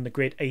lines up on the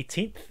grid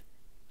 18th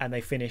and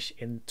they finish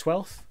in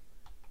 12th,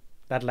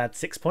 that'll add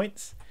 6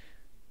 points.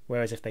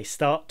 Whereas if they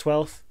start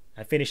 12th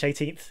and finish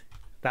 18th,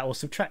 that will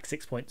subtract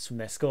 6 points from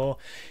their score.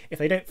 If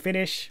they don't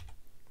finish,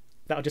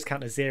 that'll just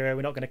count as 0.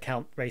 We're not going to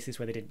count races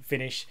where they didn't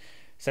finish.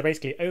 So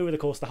basically, over the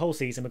course of the whole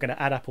season, we're going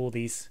to add up all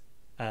these,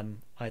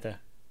 either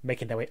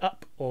making their way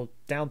up or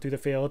down through the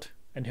field,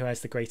 and who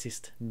has the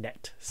greatest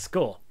net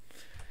score.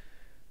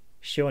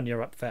 Sean,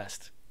 you're up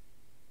first.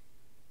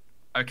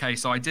 Okay,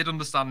 so I did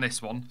understand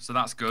this one, so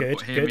that's good.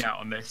 But hear me out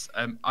on this.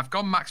 I've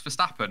gone Max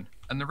Verstappen,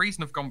 and the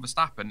reason I've gone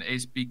Verstappen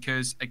is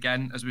because,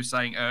 again, as we were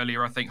saying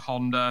earlier, I think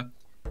Honda,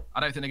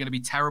 I don't think they're going to be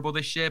terrible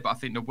this year, but I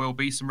think there will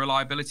be some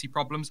reliability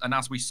problems. And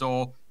as we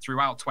saw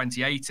throughout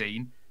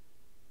 2018,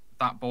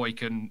 that boy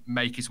can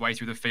make his way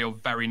through the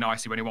field very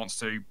nicely when he wants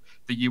to.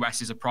 The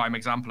US is a prime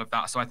example of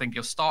that. So I think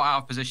he'll start out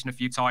of position a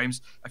few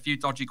times, a few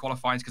dodgy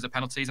qualifyings because of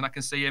penalties, and I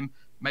can see him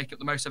make up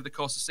the most over the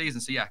course of the season.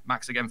 So yeah,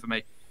 Max again for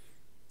me.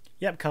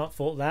 Yep, can't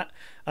fault that.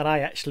 And I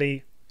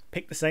actually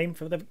picked the same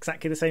for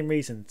exactly the same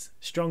reasons.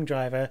 Strong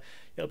driver,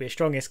 it'll be a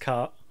strongest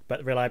car, but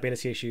the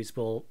reliability issues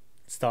will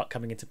start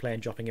coming into play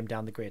and dropping him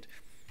down the grid.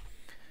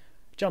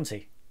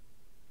 Jonty?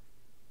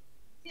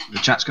 The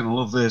chat's going to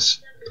love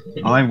this.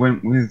 I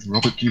went with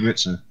Robert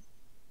Kubica.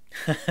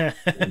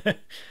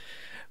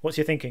 What's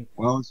your thinking?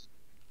 Well,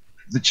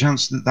 the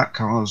chance that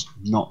car's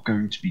not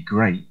going to be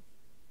great,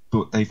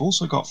 but they've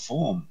also got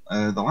form.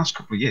 The last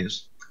couple of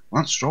years,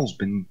 Lance Stroll's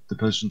been the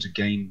person to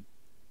gain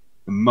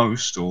the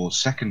most or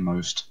second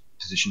most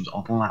positions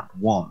on lap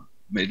 1.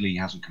 Admittedly, he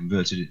hasn't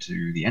converted it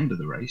to the end of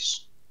the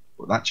race,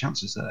 but that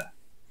chance is there.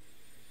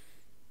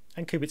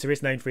 And Kubica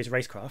is known for his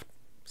racecraft,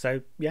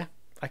 so yeah,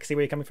 I can see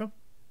where you're coming from.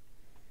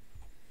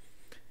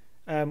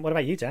 What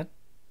about you, Dan?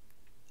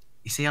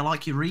 You see, I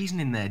like your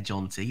reasoning there,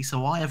 Jonty.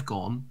 So I have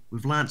gone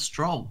with Lance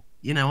Stroll.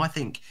 You know, I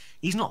think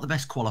he's not the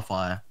best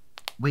qualifier.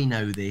 We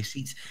know this.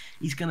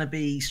 He's going to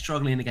be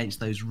struggling against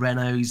those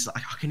Renaults. I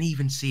can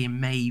even see him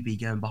maybe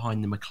going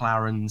behind the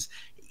McLarens.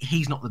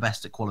 He's not the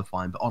best at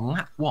qualifying. But on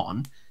lap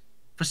 1,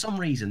 for some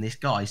reason, this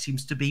guy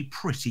seems to be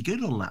pretty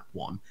good on lap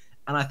 1.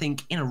 And I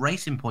think in a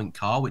Racing Point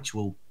car, which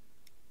will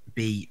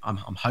be, I'm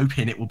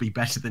hoping it will be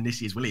better than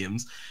this year's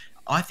Williams,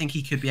 I think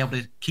he could be able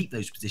to keep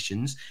those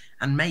positions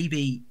and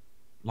maybe,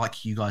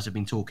 like you guys have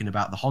been talking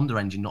about, the Honda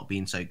engine not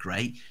being so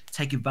great,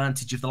 take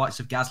advantage of the likes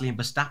of Gasly and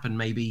Verstappen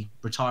maybe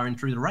retiring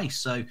through the race.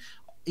 So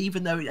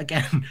even though,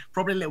 again,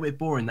 probably a little bit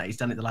boring that he's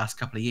done it the last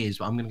couple of years,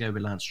 but I'm going to go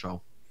with Lance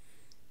Stroll.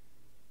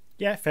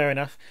 Yeah, fair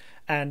enough.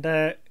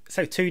 And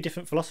so 2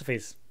 different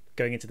philosophies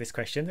going into this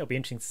question. It'll be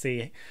interesting to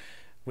see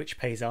which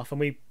pays off, and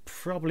we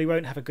probably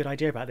won't have a good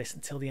idea about this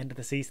until the end of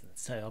the season.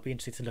 So I'll be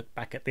interested to look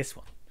back at this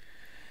one.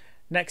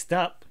 Next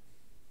up,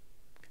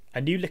 a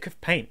new lick of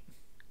paint.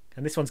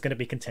 And this one's going to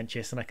be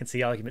contentious, and I can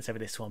see arguments over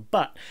this one.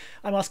 But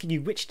I'm asking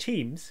you which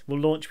teams will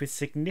launch with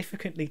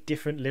significantly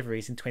different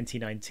liveries in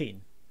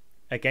 2019.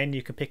 Again,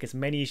 you can pick as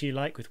many as you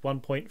like, with 1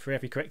 point for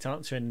every correct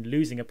answer and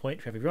losing a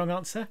point for every wrong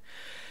answer.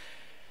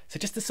 So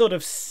just to sort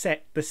of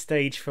set the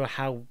stage for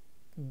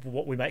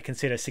what we might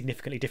consider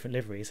significantly different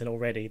liveries, and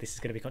already this is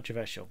going to be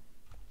controversial.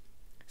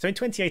 So in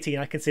 2018,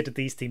 I considered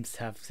these teams to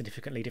have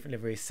significantly different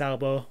liveries.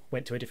 Sauber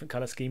went to a different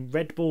colour scheme.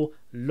 Red Bull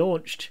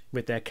launched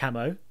with their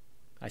camo.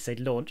 I say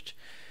launched.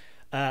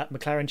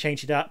 McLaren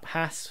changed it up.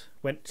 Haas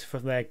went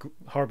from their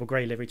horrible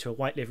grey livery to a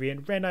white livery.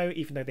 And Renault,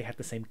 even though they had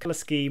the same colour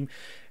scheme,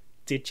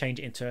 did change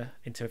it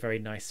into a very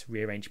nice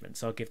rearrangement.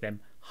 So I'll give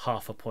them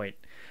half a point.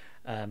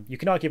 You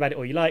can argue about it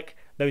all you like.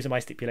 Those are my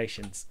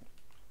stipulations.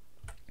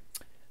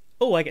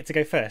 Oh, I get to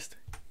go first.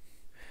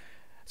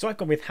 So I've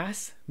gone with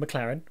Haas,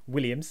 McLaren,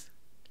 Williams,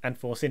 and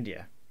Force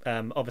India.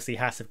 Obviously,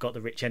 Haas have got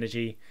the Rich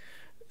Energy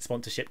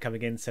sponsorship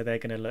coming in, so they're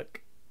going to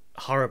look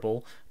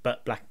horrible,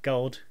 but black and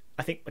gold.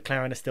 I think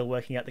McLaren are still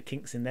working out the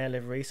kinks in their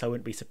livery, so I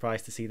wouldn't be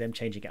surprised to see them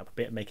changing it up a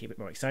bit and making it a bit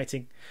more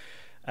exciting.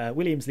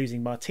 Williams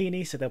losing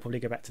Martini, so they'll probably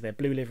go back to their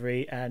blue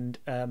livery, and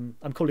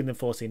I'm calling them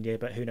Force India,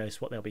 but who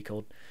knows what they'll be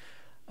called.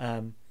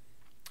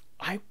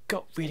 I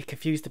got really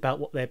confused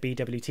about what their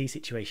BWT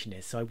situation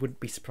is, so I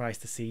wouldn't be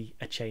surprised to see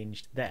a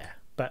change there.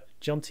 But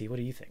Jonty, what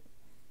do you think?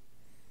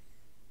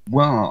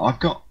 Well,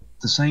 I've got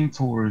the same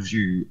four as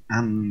you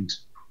and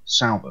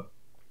Sauber,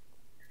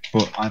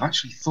 but I've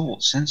actually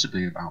thought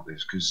sensibly about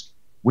this because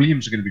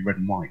Williams are going to be red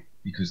and white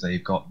because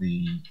they've got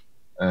the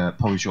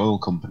Polish oil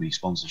company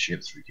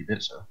sponsorship through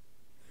Kubica,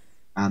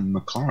 and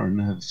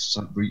McLaren have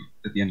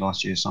at the end of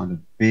last year signed a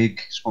big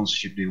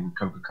sponsorship deal with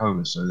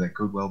Coca-Cola, so there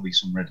could well be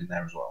some red in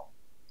there as well.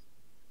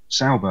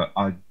 Sauber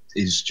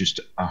is just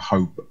a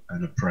hope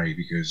and a pray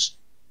because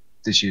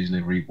this year's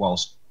livery,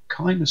 whilst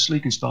kind of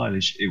sleek and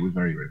stylish, it was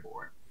very, very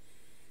boring.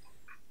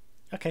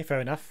 Okay,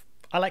 fair enough.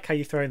 I like how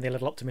you throw in the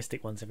little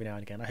optimistic ones every now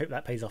and again. I hope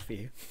that pays off for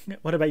you.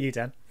 What about you,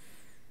 Dan?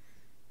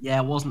 Yeah,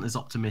 I wasn't as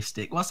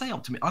optimistic. Well, I say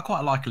optimistic. I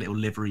quite like a little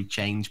livery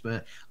change,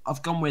 but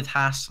I've gone with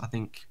Haas.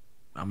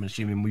 I'm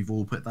assuming we've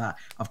all put that.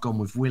 I've gone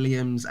with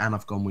Williams and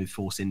I've gone with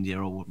Force India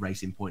or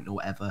Racing Point or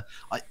whatever.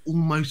 I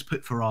almost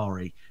put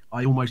Ferrari.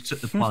 I almost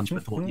took the plunge,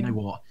 but thought, you know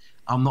what?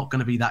 I'm not going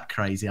to be that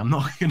crazy. I'm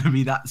not going to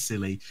be that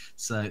silly.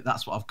 So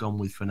that's what I've gone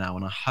with for now,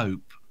 and I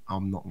hope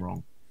I'm not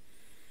wrong.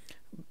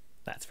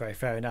 That's very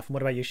fair enough. And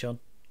what about you, Sean?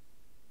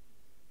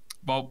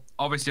 Well,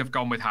 obviously I've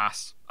gone with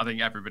Haas. I think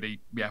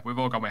we've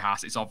all gone with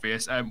Haas. It's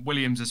obvious.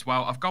 Williams as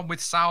well. I've gone with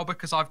Sauber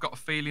because I've got a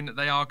feeling that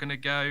they are going to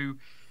go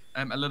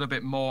a little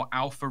bit more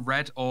alpha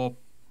red, or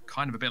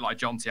kind of a bit like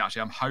Jonty,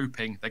 actually. I'm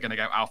hoping they're going to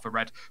go alpha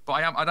red. But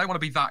I don't want to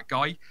be that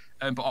guy.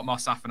 But Otmar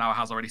Safenauer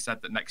has already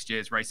said that next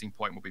year's Racing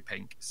Point will be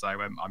pink. So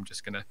I'm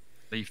just going to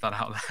leave that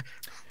out there.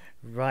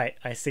 Right,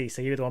 I see.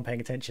 So you're the one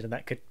paying attention, and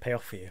that could pay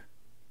off for you.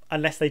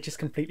 Unless they just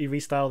completely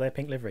restyle their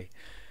pink livery.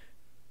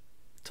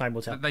 Time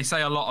will tell. They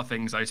say a lot of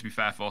things, though, to be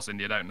fair, Force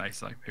India, don't they?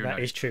 So who knows? That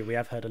is true. We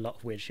have heard a lot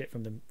of weird shit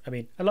from them. I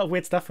mean, a lot of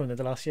weird stuff from them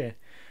the last year.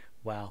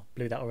 Wow,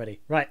 blew that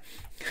already. Right,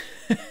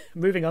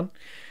 moving on.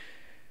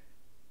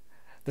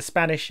 The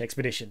Spanish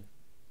expedition.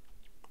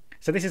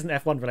 So this isn't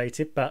F1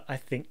 related, but I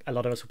think a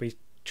lot of us will be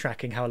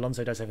tracking how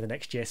Alonso does over the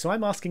next year. So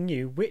I'm asking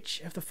you,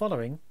 which of the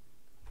following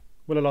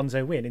will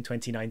Alonso win in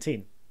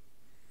 2019?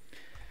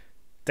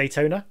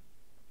 Daytona,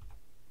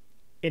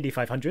 Indy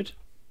 500,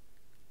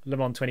 Le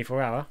Mans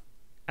 24 Hour,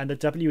 and the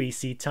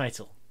WEC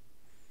title.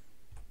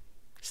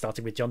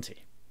 Starting with Jonty.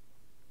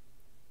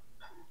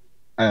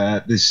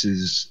 This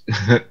is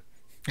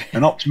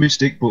an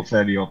optimistic but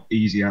fairly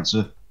easy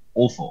answer.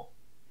 All four.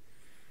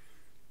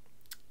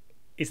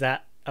 Is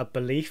that a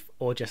belief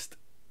or just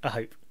a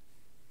hope?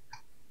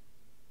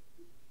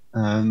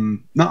 No,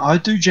 I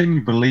do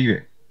genuinely believe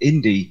it.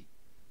 Indy,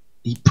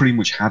 he pretty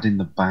much had in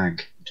the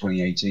bag in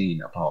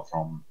 2018, apart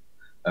from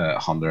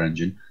Honda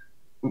engine.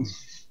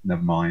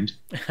 Never mind.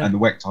 And the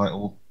WEC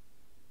title,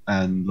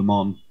 and Le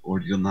Mans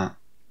already done that.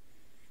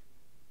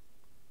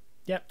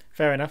 Yep,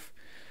 fair enough.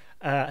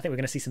 I think we're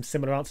going to see some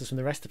similar answers from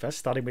the rest of us,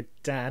 starting with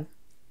Dan.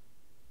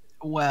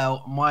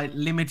 Well, my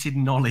limited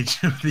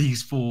knowledge of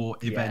these four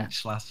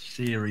events /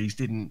 series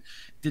didn't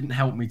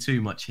help me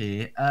too much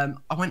here.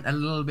 I went a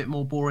little bit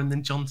more boring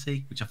than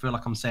Jonty, which I feel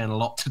like I'm saying a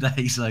lot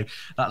today, so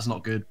that's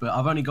not good. But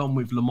I've only gone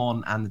with Le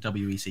Mans and the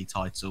WEC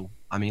title.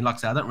 I mean, like I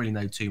said, I don't really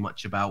know too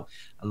much about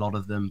a lot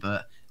of them,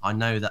 but I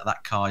know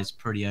that car is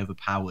pretty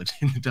overpowered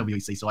in the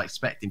WEC, so I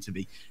expect him to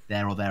be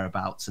there or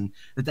thereabouts. And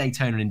the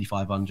Daytona and Indy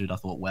 500, I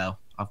thought, well,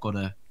 I've got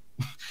to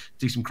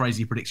do some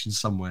crazy predictions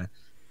somewhere.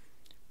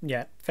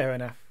 Yeah, fair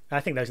enough. I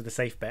think those are the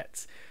safe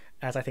bets,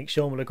 as I think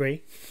Sean will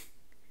agree.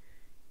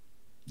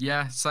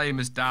 Yeah,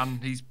 same as Dan.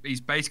 He's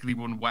basically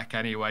won WEC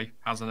anyway,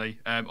 hasn't he?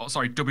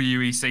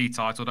 WEC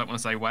title. Don't want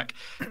to say WEC.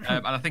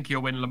 And I think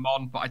he'll win Le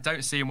Mans, but I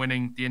don't see him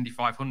winning the Indy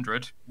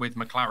 500 with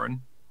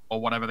McLaren,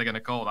 or whatever they're going to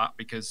call that,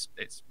 because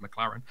it's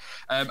McLaren.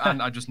 And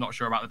I'm just not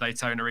sure about the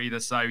Daytona either.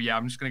 So yeah,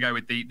 I'm just going to go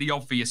with the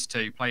obvious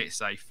two. Play it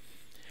safe.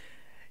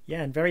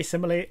 Yeah, and very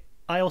similarly,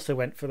 I also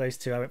went for those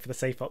two. I went for the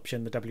safe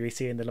option, the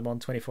WEC and the Le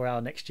Mans 24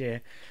 Hour next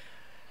year.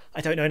 I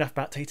don't know enough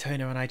about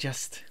Daytona, and I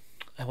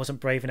wasn't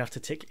brave enough to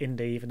tick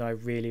Indy, even though I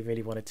really,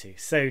 really wanted to.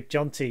 So,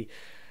 Jonty,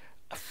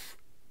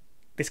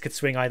 this could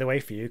swing either way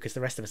for you, because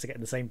the rest of us are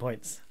getting the same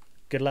points.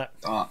 Good luck.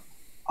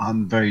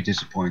 I'm very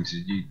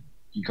disappointed.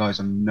 You guys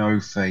have no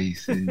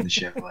faith in the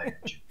Chevrolet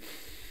engine.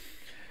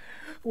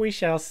 We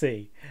shall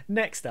see.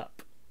 Next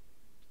up,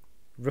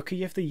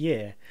 Rookie of the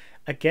Year.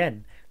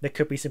 Again, there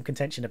could be some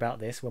contention about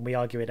this when we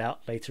argue it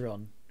out later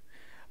on.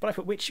 But I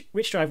thought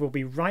which driver will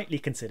be rightly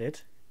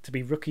considered to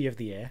be Rookie of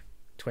the Year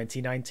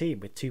 2019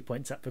 with 2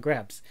 points up for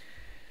grabs.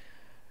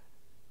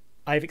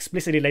 I've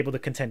explicitly labelled the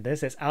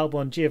contenders. There's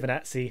Albon,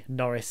 Giovinazzi,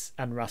 Norris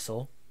and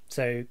Russell.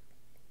 So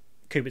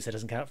Kubica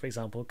doesn't count, for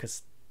example,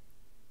 because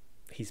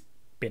he's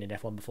been in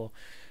F1 before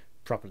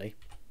properly.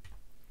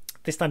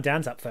 This time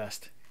Dan's up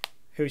first.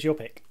 Who's your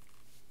pick?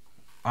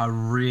 I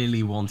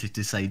really wanted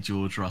to say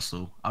George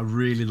Russell. I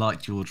really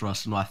like George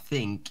Russell. I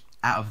think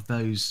out of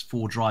those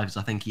 4 drivers,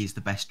 I think he is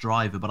the best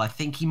driver, but I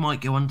think he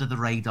might go under the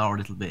radar a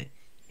little bit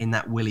in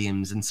that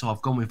Williams. And so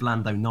I've gone with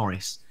Lando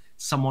Norris,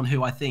 someone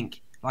who I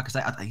think, like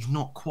I say, he's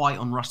not quite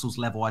on Russell's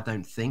level, I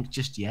don't think,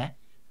 just yet.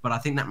 But I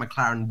think that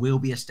McLaren will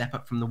be a step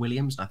up from the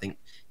Williams. And I think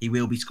he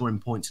will be scoring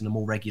points on a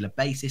more regular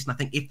basis. And I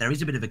think if there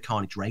is a bit of a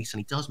carnage race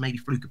and he does maybe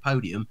fluke a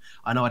podium,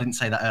 I know I didn't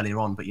say that earlier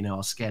on, but, I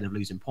was scared of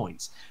losing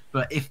points.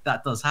 But if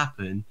that does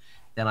happen,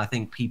 then I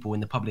think people in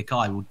the public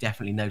eye will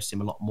definitely notice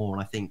him a lot more.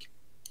 And I think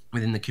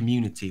within the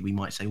community, we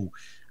might say, oh,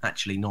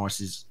 actually, Norris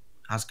is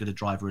as good a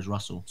driver as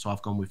Russell. So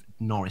I've gone with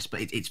Norris,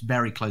 but it's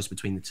very close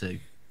between the two.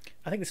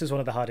 I think this was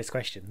one of the hardest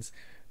questions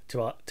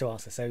to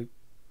answer. So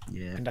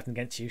yeah, nothing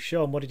against you.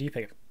 Sean, what did you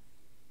pick?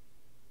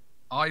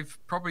 I've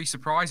probably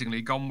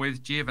surprisingly gone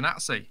with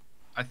Giovinazzi.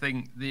 I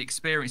think the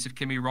experience of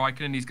Kimi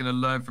Räikkönen, he's going to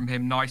learn from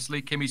him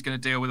nicely. Kimi's going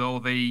to deal with all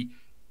the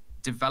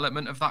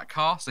development of that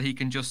car, so he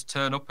can just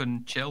turn up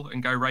and chill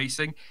and go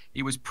racing.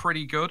 He was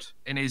pretty good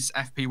in his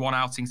FP1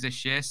 outings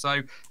this year,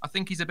 so I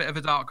think he's a bit of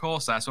a dark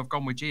horse there, so I've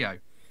gone with Gio.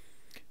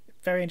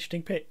 Very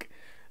interesting pick.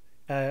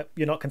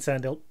 You're not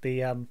concerned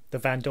the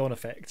Van Dorn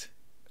effect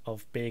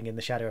of being in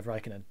the shadow of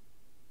Räikkönen?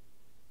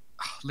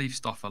 Leave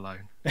Stoff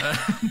alone.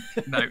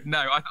 No,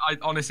 I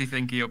honestly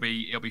think he'll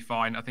be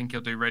fine. I think he'll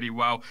do really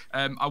well.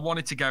 I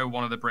wanted to go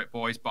one of the Brit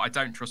boys, but I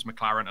don't trust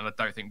McLaren, and I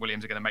don't think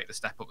Williams are going to make the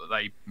step up that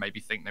they maybe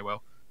think they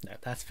will. No,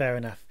 that's fair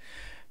enough.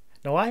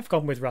 No, I've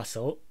gone with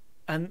Russell,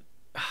 and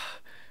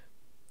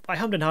I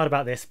hummed and hawed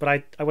about this,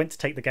 but I went to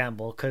take the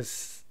gamble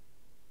because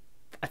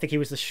I think he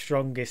was the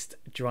strongest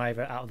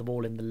driver out of them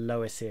all in the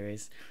lower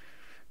series.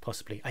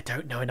 Possibly. I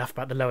don't know enough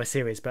about the lower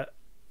series, but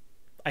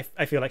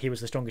I feel like he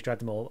was the strongest driver of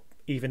them all,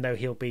 even though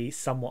he'll be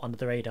somewhat under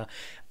the radar.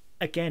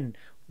 Again,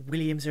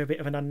 Williams are a bit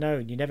of an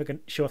unknown. You're never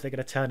sure if they're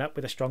going to turn up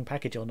with a strong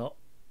package or not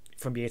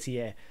from year to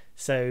year.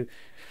 So,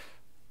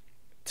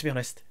 to be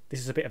honest, this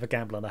is a bit of a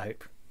gamble on a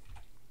hope.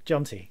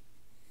 Jonty.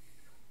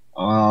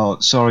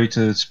 Sorry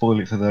to spoil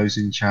it for those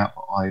in chat,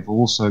 but I've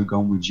also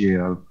gone with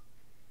Gio.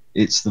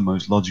 It's the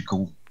most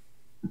logical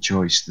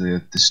choice.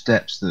 The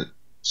steps that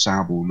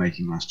Sauber were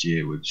making last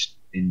year were just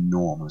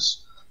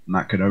enormous, and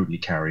that could only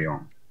carry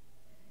on.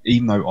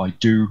 Even though I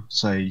do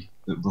say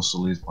that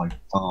Russell is by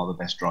far the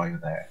best driver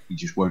there, he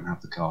just won't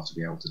have the car to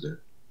be able to do it.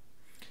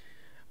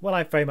 Well,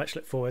 I very much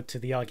look forward to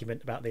the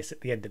argument about this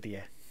at the end of the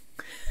year.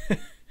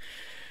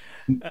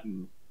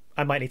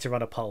 I might need to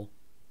run a poll.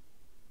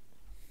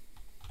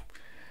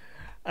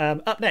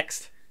 Up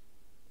next,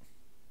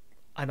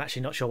 I'm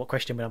actually not sure what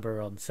question number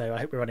we're on, so I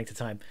hope we're running to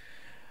time.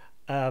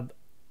 In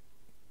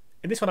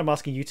this one, I'm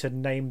asking you to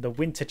name the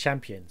Winter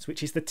Champions,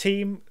 which is the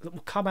team that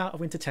will come out of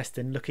winter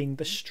testing looking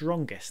the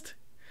strongest.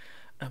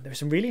 There are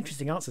some really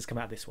interesting answers come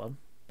out of this one,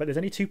 but there's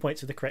only 2 points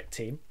for the correct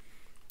team.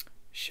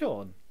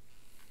 Sean.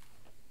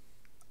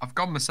 I've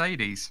gone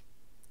Mercedes.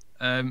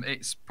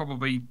 It's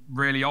probably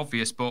really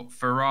obvious, but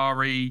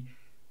Ferrari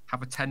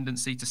have a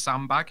tendency to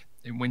sandbag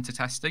in winter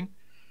testing.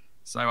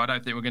 So I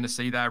don't think we're going to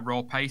see their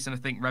raw pace, and I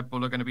think Red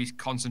Bull are going to be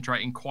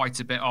concentrating quite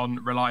a bit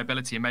on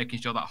reliability and making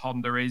sure that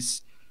Honda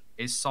is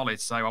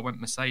solid. So I went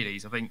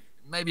Mercedes. I think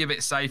maybe a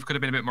bit safe, could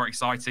have been a bit more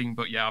exciting,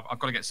 but yeah, I've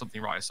got to get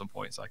something right at some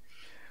point. So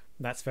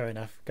that's fair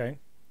enough.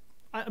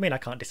 I mean, I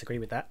can't disagree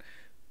with that,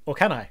 or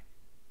can I?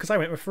 Because I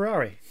went with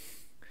Ferrari.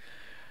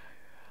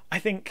 I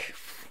think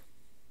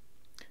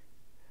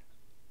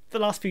the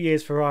last few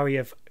years Ferrari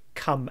have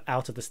come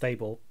out of the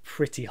stable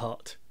pretty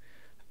hot,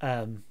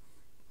 and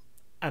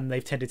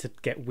they've tended to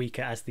get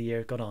weaker as the year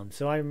has gone on.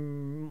 So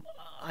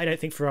I don't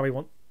think Ferrari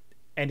want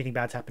anything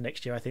bad to happen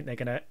next year. I think they're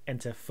going to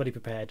enter fully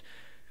prepared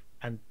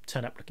and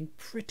turn up looking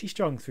pretty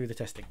strong through the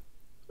testing.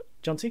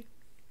 Jonty?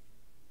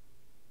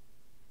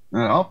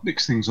 I've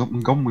mixed things up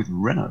and gone with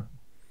Renault.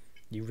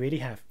 You really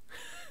have.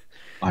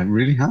 I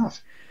really have.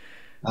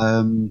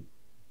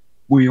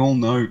 We all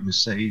know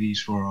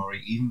Mercedes,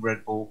 Ferrari, even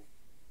Red Bull,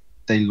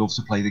 they love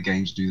to play the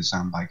game to do the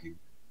sandbagging.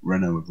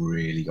 Renault have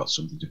really got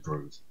something to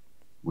prove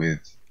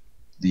with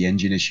the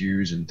engine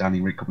issues and Danny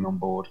Rick coming on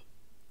board.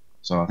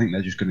 So I think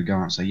they're just going to go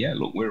out and say, yeah,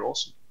 look, we're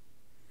awesome.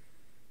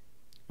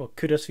 Well,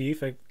 kudos for you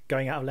for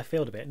going out of left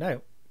field a bit.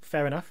 No,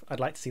 fair enough. I'd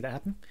like to see that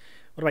happen.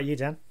 What about you,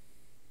 Dan?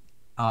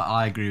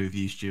 I agree with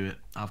you, Stuart.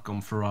 I've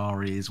gone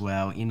Ferrari as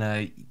well.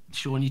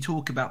 Sean, you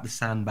talk about the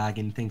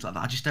sandbagging and things like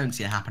that. I just don't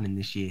see it happening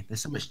this year. There's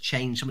so much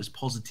change, so much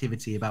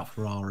positivity about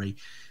Ferrari.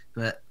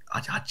 But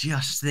I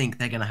just think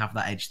they're going to have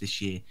that edge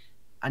this year.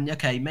 And,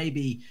 okay,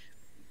 maybe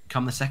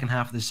come the second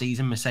half of the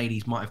season,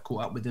 Mercedes might have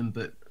caught up with them.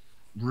 But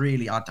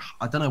really, I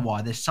don't know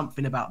why. There's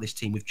something about this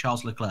team with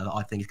Charles Leclerc that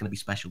I think is going to be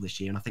special this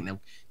year, and I think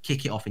they'll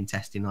kick it off in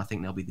testing. And I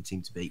think they'll be the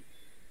team to beat.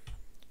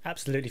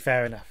 Absolutely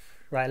fair enough.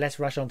 Right, let's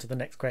rush on to the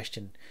next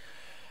question.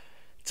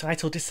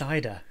 Title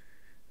decider.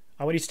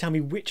 I want you to tell me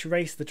which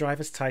race the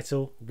driver's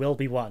title will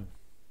be won.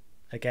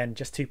 Again,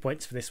 just 2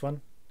 points for this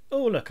one.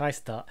 Oh, look, I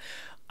start.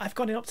 I've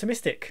gone in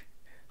optimistic.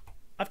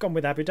 I've gone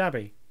with Abu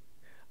Dhabi.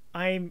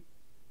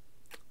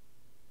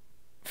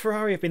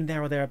 Ferrari have been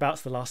there or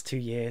thereabouts the last 2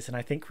 years, and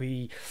I think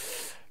we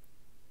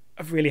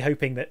are really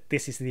hoping that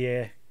this is the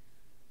year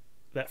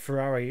that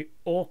Ferrari,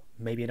 or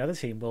maybe another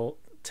team, will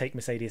take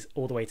Mercedes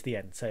all the way to the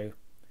end. So,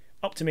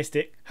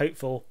 optimistic,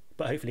 hopeful,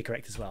 but hopefully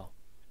correct as well.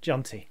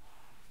 Jonty.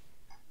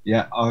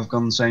 Yeah, I've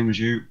gone the same as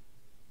you.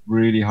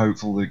 Really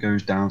hopeful that it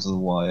goes down to the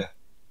wire.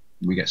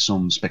 We get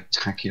some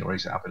spectacular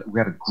race out of it. We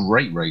had a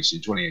great race in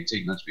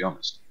 2018, let's be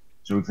honest.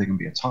 So if they can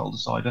be a title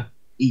decider,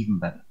 even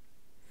better.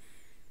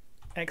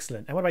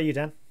 Excellent. And what about you,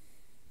 Dan?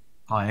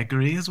 I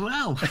agree as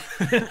well.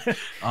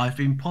 I've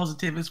been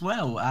positive as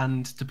well.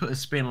 And to put a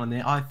spin on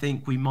it, I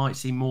think we might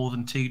see more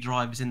than 2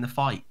 drivers in the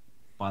fight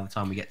by the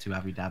time we get to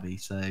Abu Dhabi.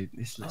 So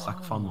this looks like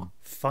a fun one.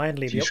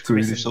 Finally, the You screwed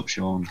optimism. this up,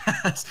 Sean.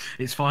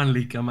 It's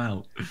finally come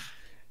out.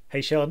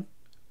 Hey, Sean,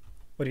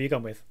 what have you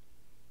gone with?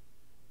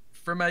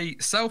 From a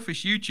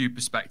selfish YouTube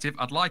perspective,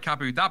 I'd like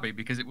Abu Dhabi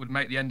because it would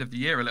make the end of the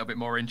year a little bit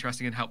more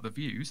interesting and help the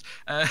views.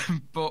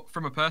 But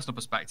from a personal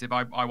perspective,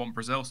 I want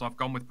Brazil, so I've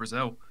gone with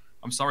Brazil.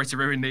 I'm sorry to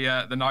ruin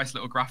the nice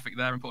little graphic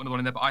there and put another one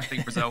in there, but I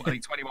think Brazil. I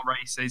think 21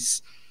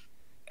 races.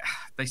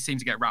 They seem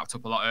to get wrapped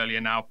up a lot earlier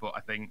now, but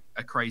I think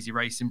a crazy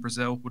race in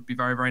Brazil would be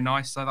very, very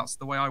nice. So that's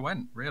the way I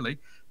went, really.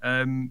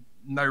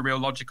 No real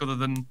logic other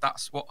than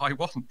that's what I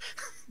want.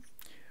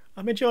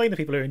 I'm enjoying the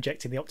people who are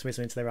injecting the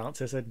optimism into their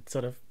answers and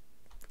sort of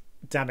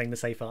damning the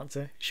safe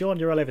answer. Sean,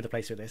 you're all over the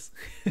place with this.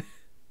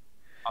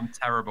 I'm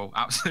terrible,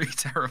 absolutely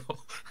terrible.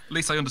 At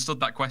least I understood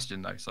that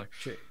question, though. So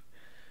True.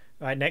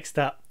 All right, next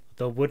up,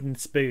 the wooden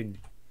spoon.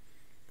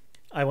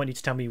 I want you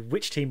to tell me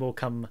which team will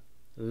come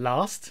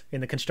last in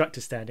the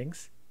constructors'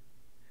 standings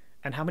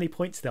and how many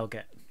points they'll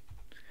get.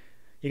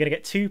 You're going to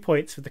get 2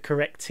 points for the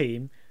correct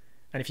team,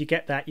 and if you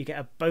get that, you get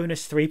a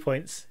bonus 3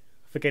 points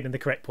for getting the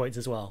correct points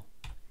as well.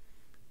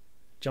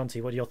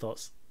 Jonty, what are your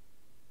thoughts?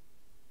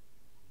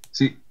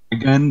 See,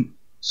 again,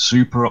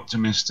 super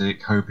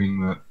optimistic, hoping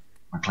that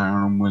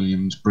McLaren and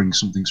Williams bring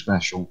something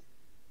special.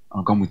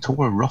 I've gone with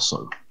Toro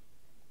Rosso,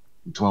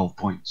 with 12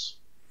 points.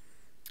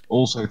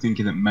 Also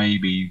thinking that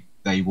maybe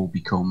they will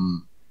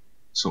become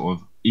sort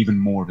of even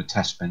more of a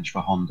test bench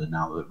for Honda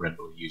now that Red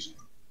Bull are using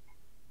them.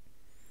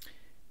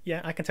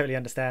 Yeah, I can totally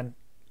understand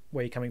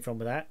where you're coming from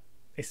with that.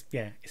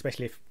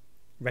 Especially if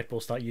Red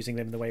Bull start using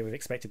them the way we've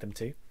expected them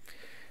to.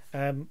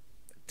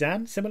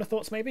 Dan, similar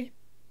thoughts maybe?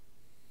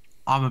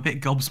 I'm a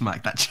bit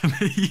gobsmacked,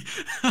 actually.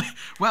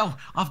 Well,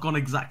 I've gone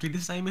exactly the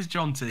same as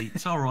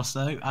Jonty, Toro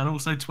Rosso, and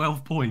also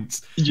 12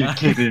 points. You're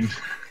kidding.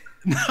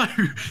 No,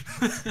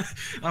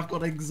 I've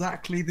got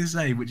exactly the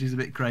same, which is a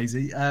bit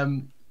crazy.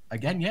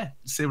 Again, yeah,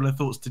 similar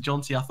thoughts to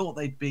Jonty. I thought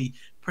they'd be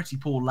pretty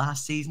poor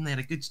last season. They had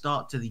a good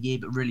start to the year,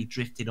 but really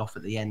drifted off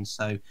at the end.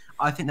 So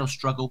I think they'll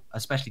struggle,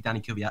 especially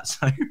Danny Kvyat.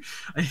 So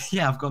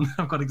yeah, I've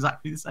got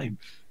exactly the same.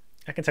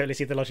 I can totally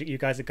see the logic you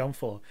guys have gone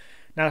for.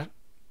 Now,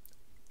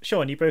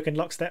 Sean, you broken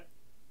lockstep?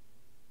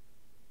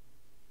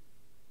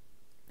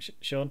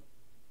 Sean?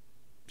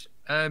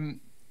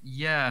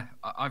 Yeah,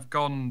 I've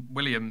gone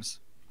Williams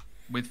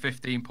with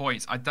 15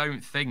 points. I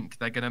don't think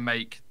they're going to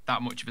make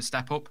that much of a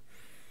step up.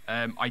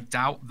 I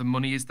doubt the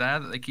money is there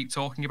that they keep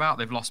talking about.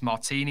 They've lost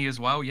Martini as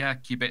well. Yeah,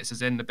 Kubica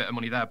is in a bit of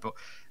money there, but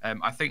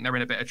I think they're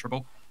in a bit of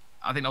trouble.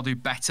 I think they'll do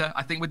better.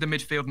 I think with the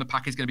midfield and the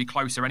pack is going to be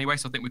closer anyway,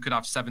 so I think we could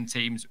have 7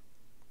 teams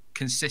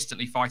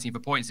consistently fighting for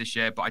points this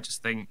year, but I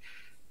just think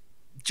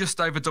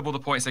just over double the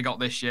points they got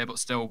this year, but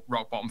still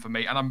rock bottom for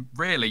me. And I'm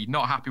really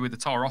not happy with the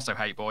Toro Rosso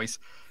hate, boys.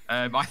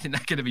 I think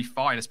they're going to be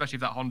fine, especially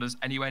if that Honda's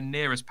anywhere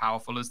near as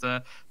powerful as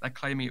they're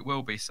claiming it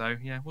will be. So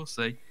yeah, we'll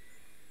see.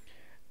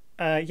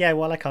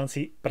 While I can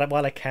see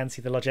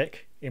the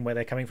logic in where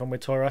they're coming from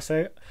with Toro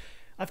Rosso,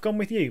 I've gone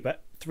with you,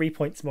 but 3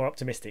 points more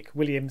optimistic.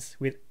 Williams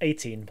with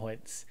 18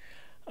 points.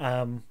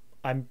 I'm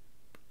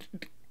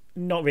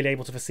not really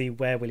able to foresee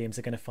where Williams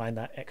are going to find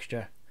that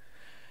extra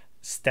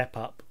step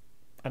up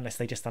unless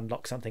they just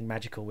unlock something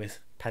magical with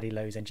Paddy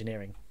Lowe's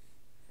engineering.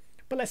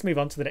 But let's move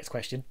on to the next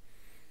question,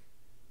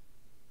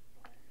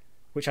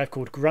 which I've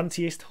called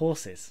Gruntiest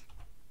Horses,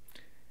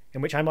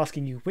 in which I'm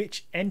asking you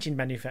which engine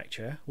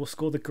manufacturer will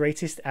score the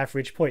greatest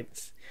average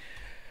points.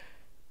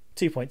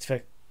 2 points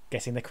for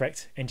guessing the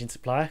correct engine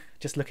supplier.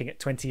 Just looking at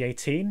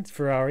 2018,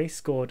 Ferrari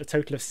scored a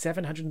total of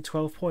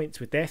 712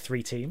 points with their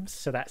 3 teams,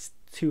 so that's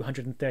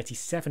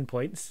 237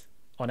 points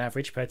on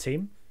average per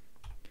team.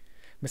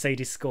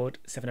 Mercedes scored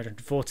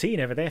 714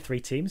 over their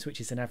 3 teams,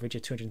 which is an average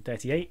of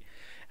 238,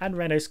 and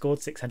Renault scored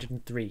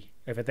 603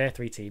 over their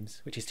 3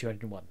 teams, which is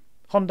 201.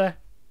 Honda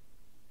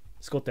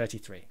scored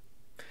 33.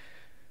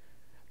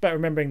 But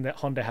remembering that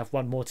Honda have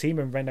 1 more team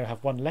and Renault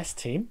have 1 less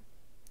team,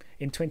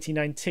 in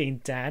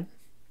 2019, Dan,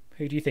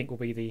 who do you think will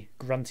be the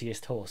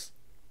gruntiest horse?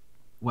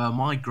 Well,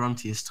 my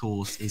gruntiest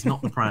horse is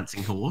not the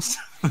prancing horse.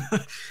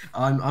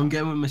 I'm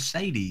going with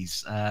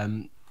Mercedes.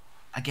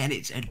 Again,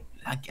 it's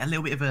a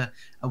little bit of a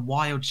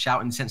wild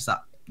shout in the sense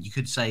that you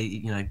could say,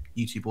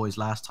 you two boys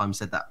last time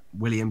said that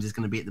Williams is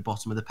going to be at the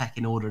bottom of the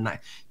pecking order, and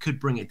that could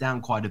bring it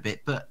down quite a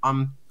bit. But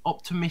I'm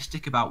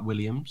optimistic about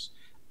Williams,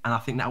 and I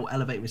think that will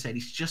elevate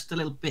Mercedes just a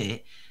little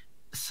bit.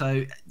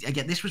 So,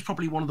 again, this was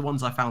probably one of the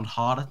ones I found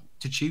harder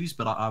to choose,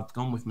 but I've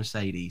gone with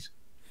Mercedes.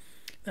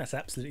 That's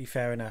absolutely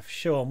fair enough.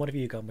 Sean, what have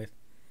you gone with?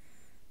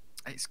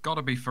 It's got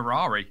to be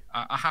Ferrari.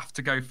 I have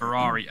to go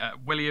Ferrari.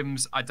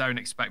 Williams, I don't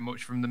expect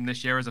much from them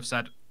this year, as I've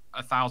said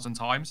 1,000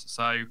 times.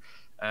 So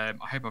I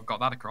hope I've got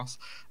that across.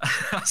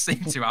 I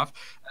seem to have.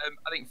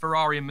 I think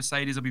Ferrari and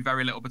Mercedes will be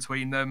very little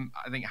between them.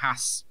 I think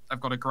Haas have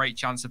got a great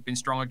chance of being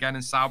strong again,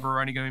 and Sauber are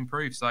only going to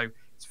improve. So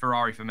it's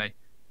Ferrari for me.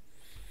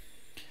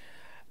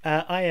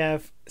 I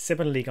have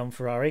similarly gone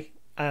Ferrari.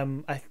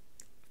 I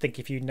think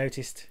if you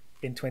noticed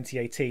in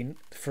 2018,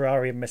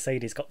 Ferrari and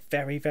Mercedes got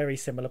very, very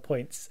similar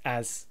points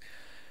as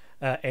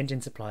engine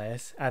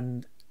suppliers,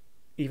 and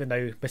even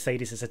though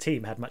Mercedes as a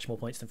team had much more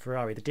points than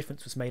Ferrari, the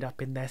difference was made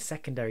up in their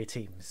secondary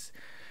teams.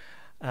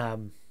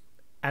 And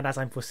as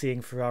I'm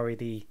foreseeing Ferrari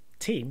the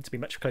team to be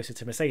much closer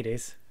to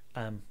Mercedes,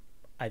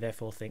 I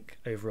therefore think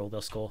overall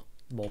they'll score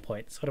more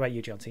points. What about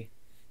you, Jonty?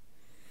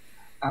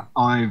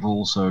 I've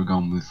also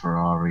gone with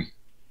Ferrari.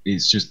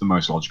 It's just the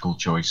most logical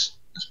choice,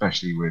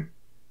 especially with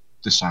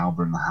the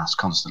Sauber and the Haas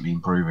constantly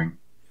improving.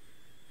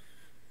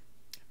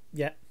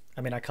 Yeah,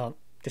 I mean, I can't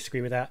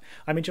disagree with that.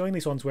 I'm enjoying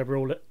these ones where we're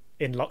all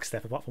in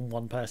lockstep apart from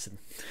one person.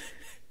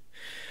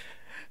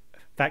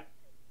 That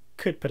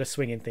could put a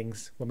swing in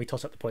things when we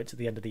toss up the points at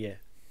the end of the year.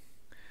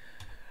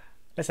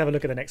 Let's have a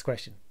look at the next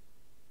question.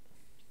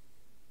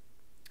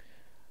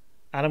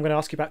 And I'm going to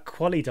ask you about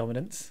quali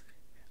dominance.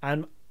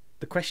 And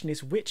the question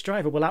is, which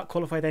driver will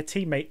outqualify their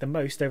teammate the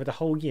most over the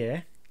whole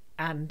year,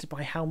 and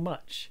by how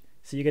much?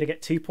 So you're going to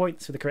get 2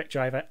 points for the correct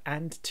driver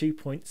and 2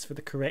 points for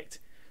the correct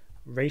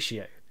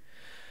ratio.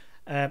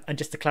 And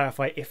just to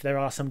clarify, if there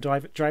are some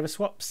driver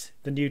swaps,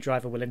 the new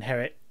driver will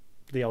inherit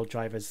the old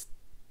driver's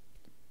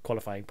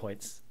qualifying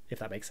points, if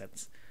that makes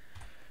sense.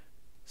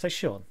 So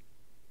Sean,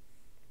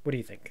 what do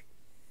you think?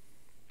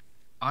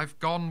 I've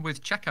gone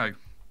with Checo,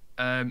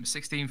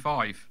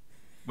 16.5,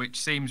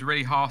 which seems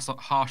really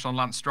harsh on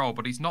Lance Stroll,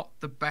 but he's not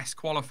the best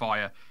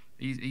qualifier.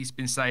 He's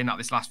been saying that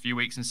this last few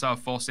weeks, and so have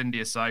Force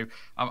India. So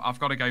I've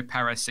got to go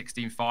Perez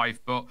 16.5,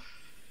 but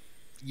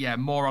yeah,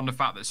 more on the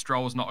fact that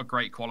Stroll's not a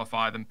great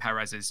qualifier than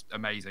Perez is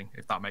amazing,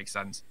 if that makes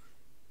sense.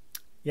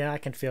 Yeah, I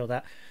can feel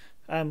that.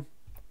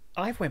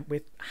 I went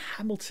with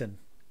Hamilton,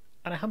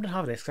 and I hummed and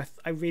half this because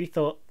I really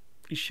thought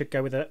you should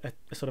go with a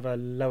sort of a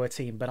lower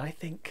team, but I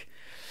think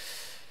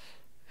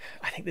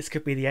this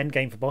could be the end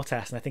game for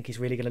Bottas, and I think he's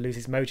really going to lose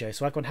his mojo.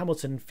 So I've gone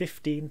Hamilton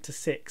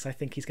 15-6. I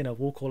think he's going to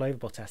walk all over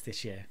Bottas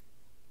this year,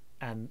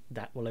 and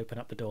that will open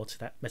up the door to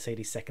that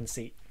Mercedes second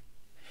seat.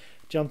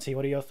 Jonty,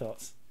 what are your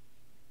thoughts?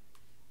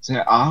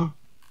 So I've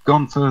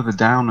gone further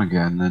down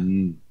again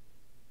and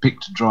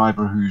picked a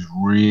driver who's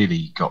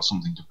really got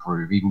something to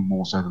prove, even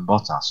more so than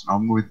Bottas.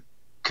 I'm with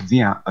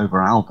Kvyat over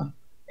Albon,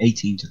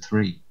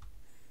 18-3,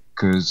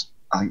 because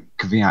I think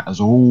Kvyat has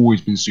always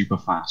been super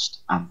fast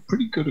and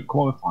pretty good at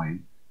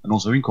qualifying, and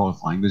also in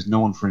qualifying, there's no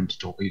one for him to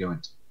torpedo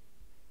into.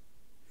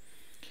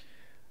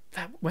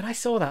 When I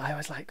saw that, I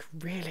was like,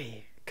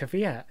 really?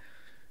 Kvyat?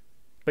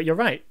 But you're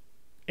right.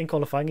 In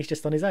qualifying, he's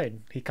just on his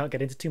own. He can't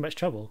get into too much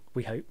trouble,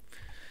 we hope.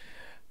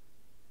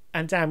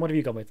 And Dan, what have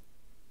you gone with?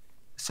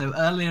 So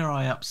earlier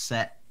I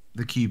upset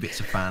the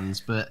Kubitzer fans,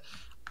 but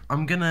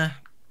I'm going to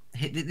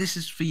hit... This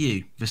is for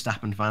you,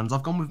 Verstappen fans.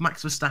 I've gone with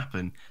Max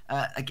Verstappen.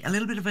 A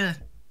little bit of an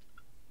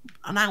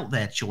out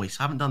there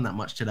choice. I haven't done that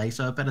much today,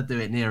 so I better do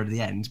it nearer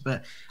the end.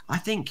 But I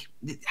think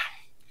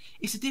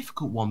it's a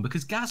difficult one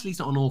because Gasly's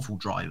not an awful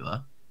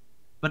driver.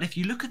 But if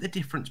you look at the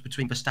difference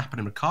between Verstappen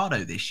and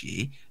Ricciardo this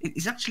year,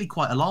 it's actually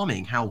quite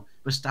alarming how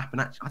Verstappen,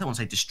 I don't want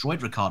to say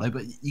destroyed Ricciardo,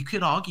 but you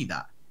could argue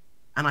that.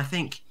 And I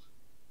think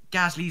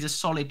Gasly's a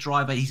solid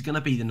driver. He's going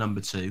to be the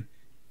number 2. And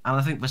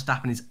I think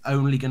Verstappen is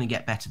only going to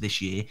get better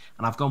this year.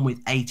 And I've gone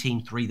with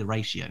 18-3, the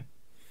ratio.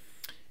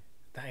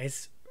 That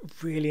is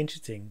really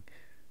interesting.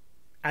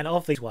 And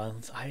of these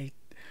ones,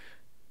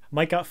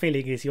 my gut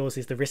feeling is yours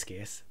is the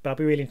riskiest, but I'll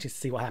be really interested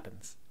to see what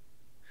happens.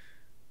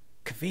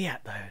 Kvyat,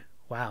 though.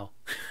 Wow.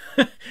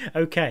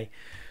 Okay.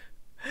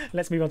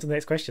 Let's move on to the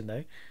next question,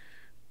 though,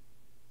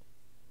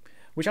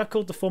 which I've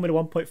called the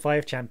Formula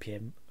 1.5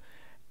 champion.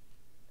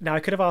 Now, I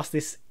could have asked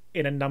this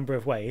in a number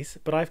of ways,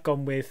 but I've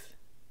gone with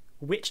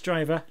which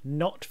driver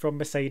not from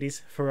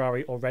Mercedes,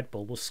 Ferrari or Red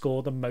Bull will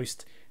score the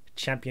most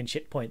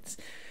championship points.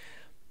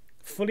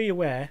 Fully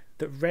aware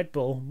that Red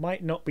Bull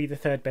might not be the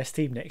third best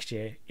team next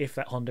year if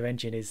that Honda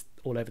engine is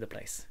all over the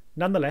place.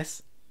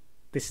 Nonetheless,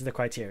 this is the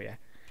criteria.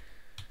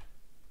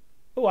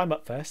 Oh, I'm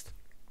up first.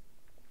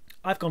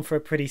 I've gone for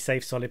a pretty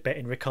safe, solid bet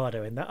in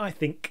Ricciardo in that I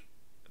think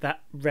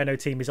that Renault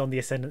team is on the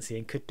ascendancy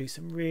and could do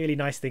some really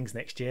nice things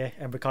next year,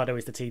 and Ricciardo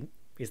is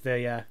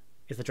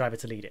the driver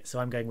to lead it. So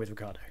I'm going with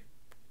Ricciardo.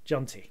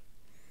 Jonty.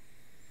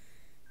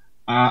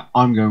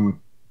 I'm going with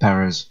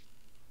Perez.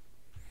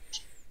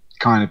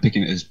 Kind of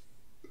picking it as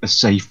a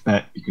safe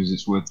bet because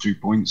it's worth 2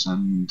 points,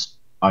 and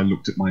I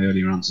looked at my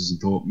earlier answers and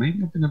thought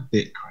maybe I've been a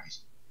bit crazy.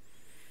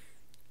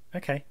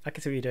 Okay, I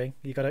can see what you're doing.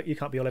 You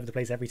can't be all over the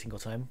place every single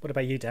time. What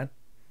about you, Dan?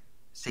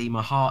 See,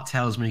 my heart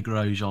tells me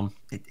Grosjean.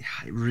 It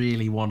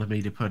really wanted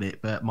me to put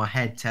it, but my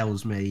head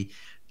tells me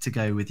to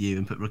go with you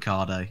and put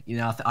Ricardo. You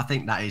know, I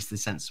think that is the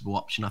sensible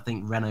option. I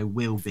think Renault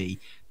will be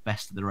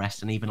best of the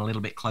rest and even a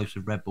little bit closer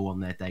with Red Bull on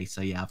their day.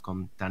 So yeah, I've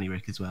gone Danny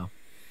Rick as well.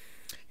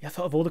 Yeah, I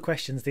thought of all the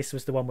questions, this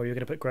was the one where you were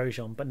going to put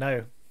Grosjean, but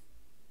no.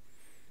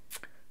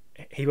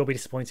 He will be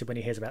disappointed when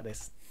he hears about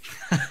this.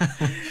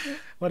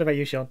 What about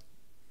you, Sean?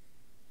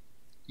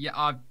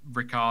 Yeah,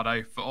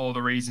 Ricardo, for all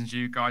the reasons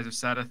you guys have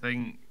said. I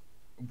think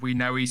we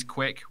know he's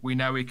quick. We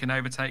know he can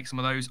overtake some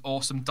of those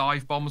awesome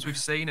dive bombs we've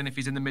seen. And if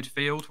he's in the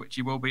midfield, which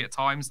he will be at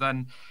times,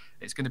 then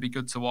it's going to be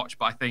good to watch.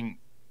 But I think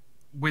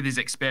with his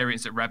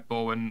experience at Red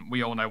Bull, and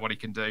we all know what he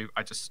can do,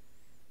 I just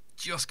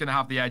going to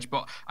have the edge.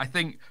 But I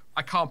think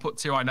I can't put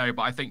two, I know,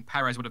 but I think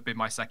Perez would have been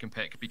my second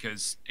pick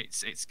because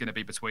it's going to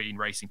be between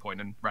Racing Point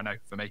and Renault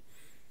for me.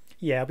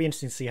 Yeah, it'll be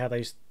interesting to see how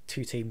those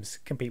two teams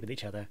compete with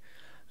each other.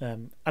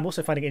 I'm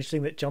also finding it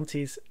interesting that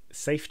Jonty's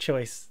safe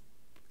choice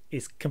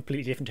is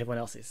completely different to everyone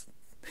else's.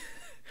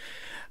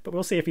 But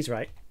we'll see if he's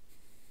right.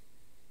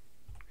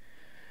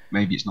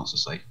 Maybe it's not so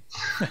safe.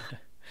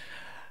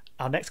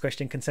 Our next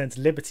question concerns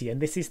Liberty,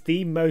 and this is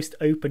the most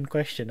open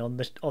question of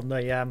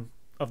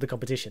the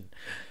competition,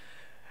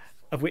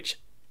 of which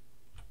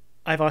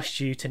I've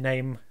asked you to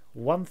name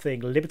one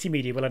thing Liberty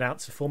Media will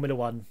announce for Formula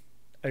One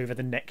over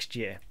the next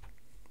year.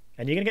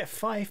 And you're going to get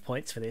 5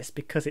 points for this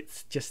because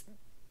it's just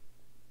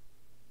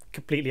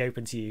completely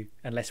open to you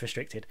and less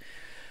restricted.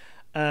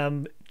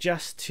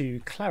 Just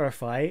to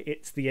clarify,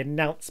 it's the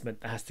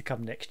announcement that has to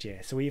come next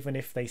year. So even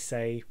if they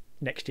say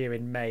next year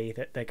in May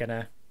that they're going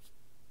to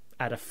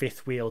add a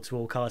fifth wheel to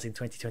all cars in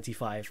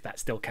 2025, that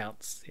still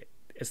counts.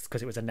 It's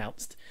because it was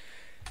announced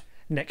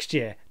next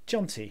year.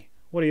 Jonty,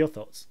 what are your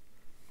thoughts?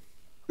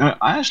 I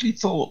actually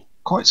thought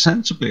quite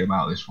sensibly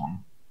about this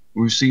one.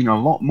 We've seen a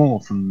lot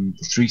more from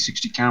the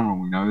 360 camera.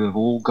 We know they've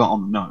all got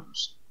on the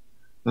nose.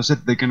 They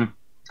said they're going to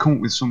come up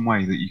with some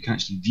way that you can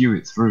actually view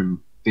it through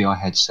VR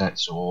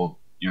headsets or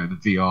the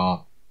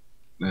VR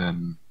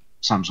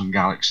Samsung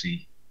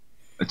Galaxy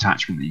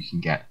attachment that you can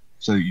get,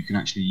 so you can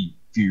actually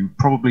view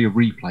probably a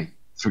replay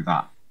through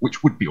that,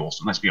 which would be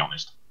awesome. Let's be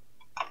honest.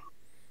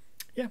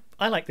 Yeah,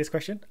 I like this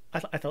question. I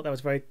thought that was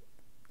a very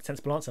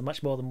sensible answer,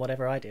 much more than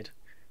whatever I did,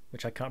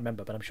 which I can't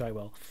remember, but I'm sure I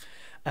will.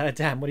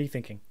 Dan, what are you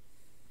thinking?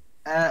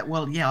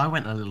 Well, yeah, I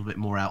went a little bit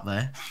more out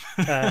there.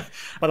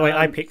 By the way,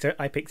 I picked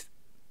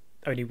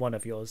only one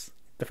of yours,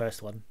 the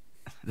first one.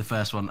 The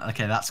first one.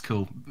 Okay, that's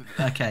cool.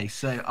 Okay,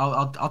 so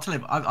I'll tell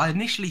you. I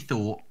initially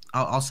thought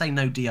I'll say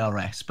no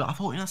DRS, but I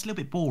thought that's a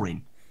little bit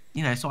boring.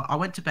 So I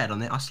went to bed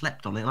on it. I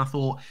slept on it, and I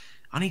thought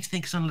I need to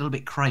think of something a little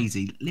bit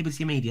crazy.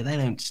 Liberty Media, they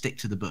don't stick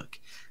to the book.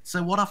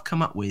 So what I've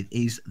come up with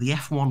is the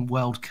F1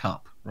 World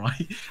Cup, right?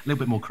 A little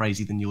bit more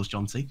crazy than yours,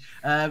 Jonty.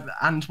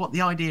 And what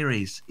the idea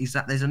is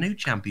that there's a new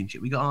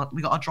championship. We got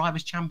our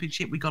drivers'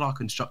 championship, we got our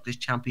constructors'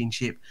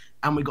 championship,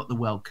 and we got the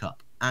World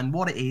Cup. And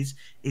what it is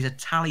a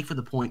tally for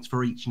the points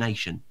for each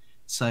nation.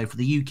 So for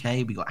the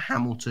UK, we got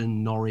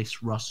Hamilton,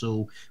 Norris,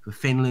 Russell. For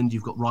Finland,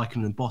 you've got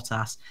Raikkonen and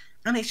Bottas.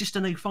 And it's just a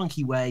new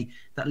funky way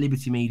that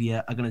Liberty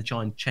Media are going to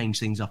try and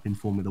change things up in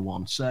Formula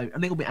One. So a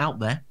little bit out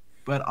there,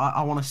 but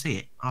I want to see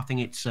it. I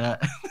think it's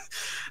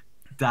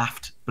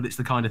daft, but it's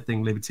the kind of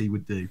thing Liberty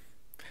would do.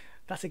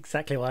 That's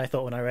exactly what I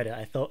thought when I read it.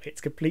 I thought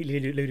it's completely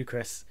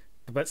ludicrous,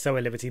 but so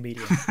are Liberty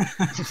Media.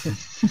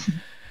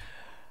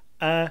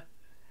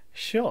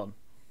 Sean?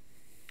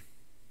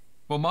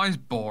 Well, mine's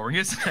boring,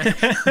 isn't it?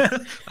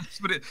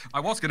 I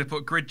was going to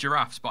put grid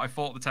giraffes, but I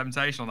fought the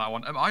temptation on that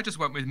one. I just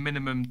went with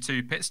minimum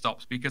 2 pit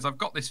stops because I've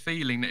got this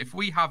feeling that if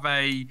we have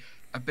a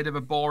bit of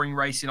a boring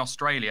race in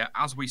Australia,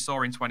 as we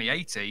saw in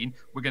 2018,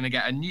 we're going to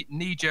get a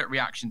knee-jerk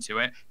reaction to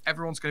it.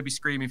 Everyone's going to be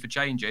screaming for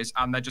changes,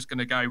 and they're just going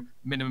to go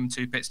minimum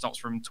 2 pit stops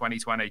from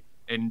 2020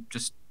 in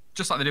just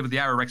like they did with the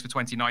aero regs for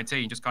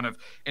 2019, just kind of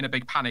in a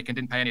big panic and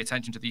didn't pay any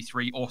attention to the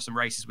 3 awesome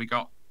races we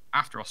got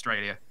after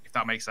Australia, if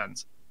that makes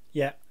sense.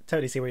 Yeah,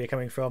 totally see where you're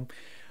coming from.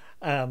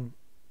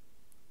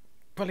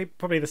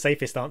 Probably the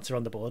safest answer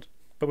on the board,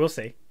 but we'll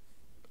see.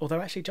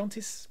 Although actually,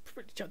 Jonty's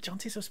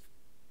was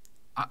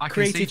I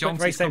can see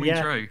Jonty's coming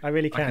true. I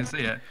really can. I can see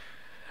it.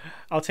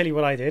 I'll tell you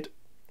what I did.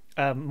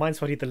 Mine's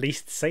probably the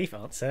least safe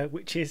answer,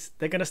 which is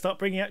they're going to start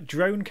bringing out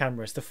drone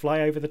cameras to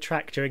fly over the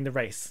track during the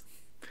race.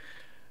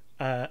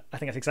 I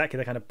think that's exactly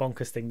the kind of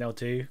bonkers thing they'll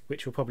do,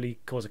 which will probably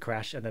cause a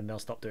crash, and then they'll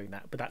stop doing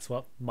that. But that's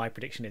what my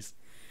prediction is.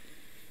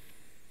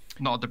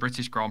 Not at the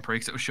British Grand Prix,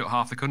 because it will shut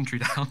half the country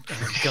down.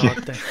 Oh,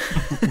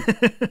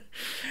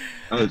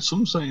 God.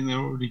 Some saying they're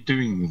already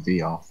doing the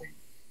VR thing.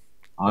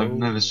 I've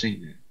never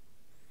seen it.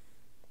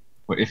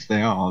 But if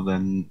they are,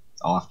 then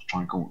I'll have to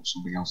try and come up with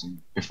something else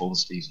before the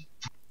season.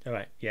 All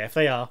right. Yeah, if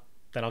they are,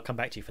 then I'll come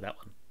back to you for that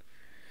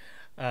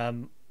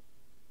one.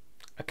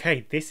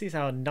 Okay, this is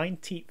our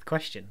 19th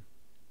question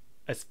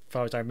as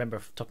far as I remember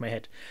off the top of my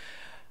head,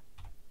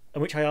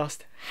 in which I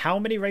asked how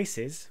many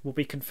races will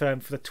be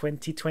confirmed for the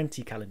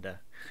 2020 calendar.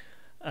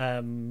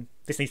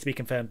 This needs to be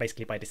confirmed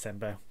basically by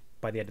December,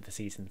 by the end of the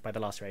season, by the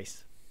last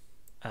race.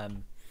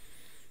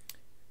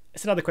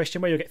 It's another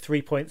question where you'll get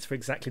 3 points for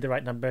exactly the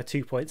right number,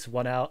 2 points for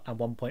 1 out, and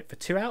 1 point for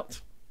 2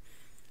 out.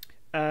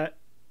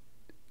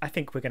 I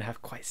think we're going to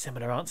have quite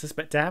similar answers,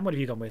 but Dan, what have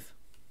you gone with?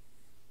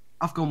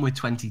 I've gone with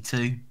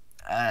 22.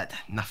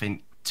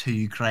 Nothing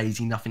too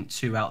crazy, nothing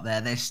too out there.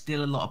 There's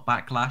still a lot of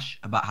backlash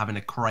about having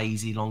a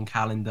crazy long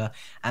calendar,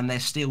 and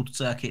there's still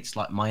circuits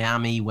like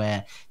Miami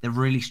where they're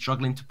really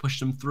struggling to push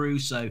them through.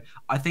 So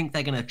I think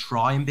they're going to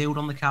try and build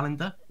on the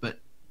calendar, but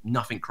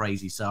nothing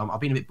crazy. So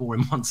I've been a bit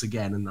boring once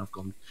again, and I've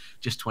gone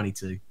just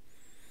 22.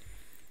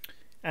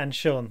 And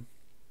Sean?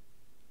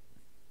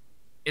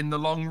 In the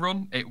long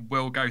run, it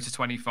will go to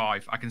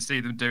 25. I can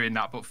see them doing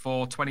that. But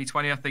for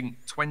 2020, I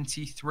think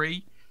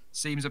 23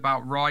 seems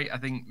about right. I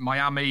think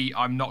Miami,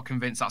 I'm not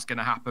convinced that's going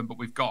to happen. But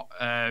we've got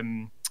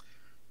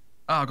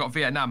got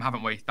Vietnam,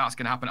 haven't we? That's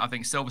going to happen. I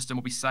think Silverstone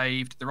will be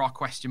saved. There are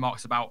question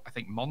marks about, I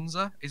think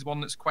Monza is one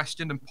that's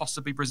questioned, and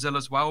possibly Brazil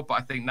as well. But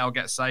I think they'll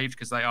get saved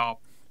because they are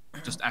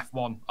just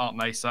F1, aren't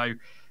they? So,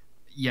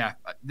 yeah,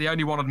 the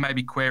only one I'd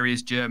maybe query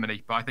is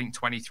Germany. But I think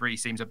 23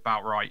 seems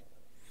about right.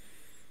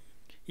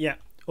 Yeah.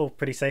 All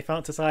pretty safe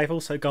answers. I've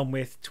also gone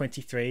with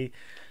 23.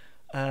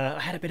 I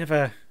had a bit of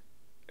a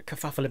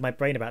kerfuffle in my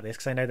brain about this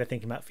because I know they're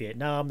thinking about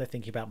Vietnam, they're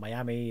thinking about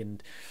Miami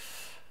and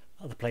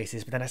other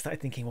places, but then I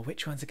started thinking, well,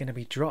 which ones are going to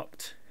be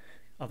dropped?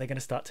 Are they going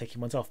to start taking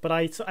ones off? But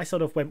I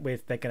sort of went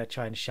with they're going to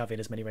try and shove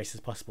in as many races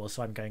as possible,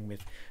 so I'm going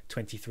with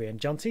 23.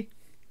 And Jonty?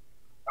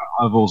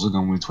 I've also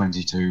gone with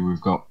 22. We've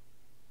got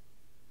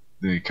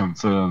the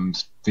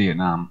confirmed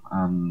Vietnam,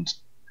 and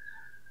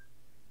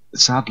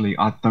sadly,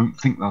 I don't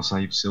think they'll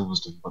save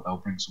Silverstone, but they'll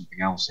bring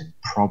something else in,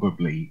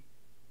 probably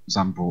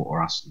Zandvoort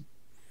or Aston.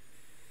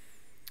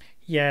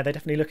 Yeah, they're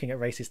definitely looking at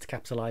races to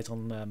capitalise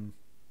on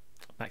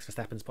Max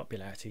Verstappen's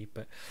popularity.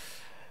 But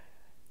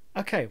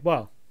okay,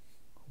 well,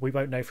 we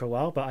won't know for a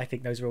while, but I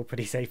think those are all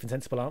pretty safe and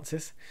sensible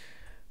answers.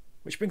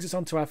 Which brings us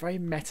on to our very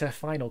meta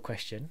final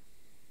question.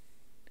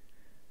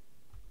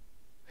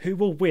 Who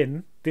will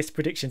win this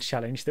predictions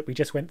challenge that we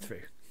just went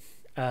through?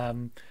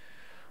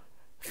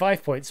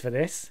 5 points for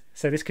this,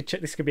 so this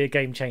could be a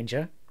game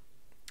changer,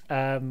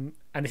 and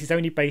this is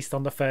only based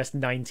on the first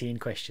 19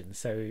 questions,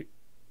 so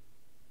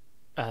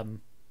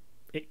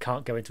it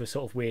can't go into a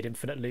sort of weird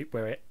infinite loop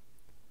where it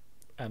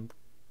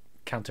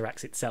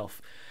counteracts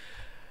itself.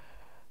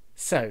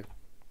 So,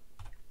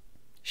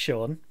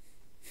 Sean,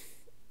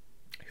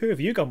 who have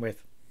you gone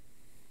with?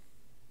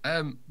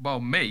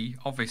 Well, me,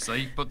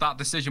 obviously, but that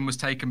decision was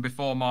taken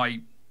before my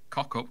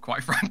cock up,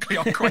 quite frankly,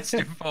 on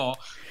question 4.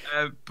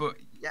 But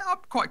yeah, I'm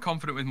quite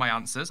confident with my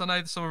answers. I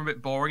know some are a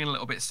bit boring and a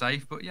little bit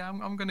safe, but yeah,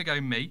 I'm going to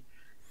go me.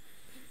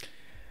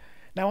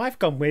 Now I've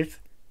gone with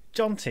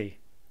Jonty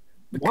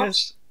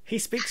because he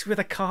speaks with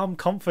a calm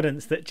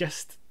confidence that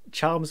just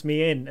charms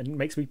me in and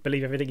makes me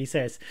believe everything he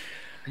says.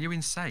 Are you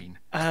insane?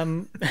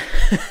 Am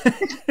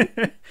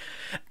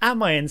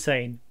I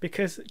insane?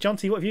 Because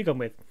Jonty, what have you gone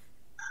with?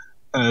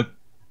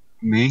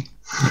 Me.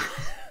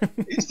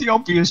 It's the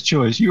obvious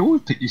choice. You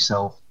always pick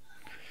yourself.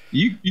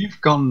 You've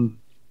gone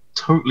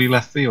totally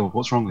left field.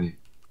 What's wrong with you?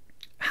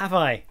 Have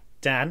I,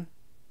 Dan?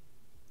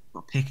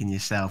 Not picking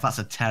yourself. That's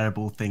a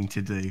terrible thing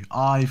to do.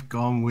 I've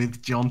gone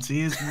with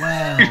Jonty as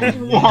well.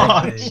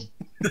 What?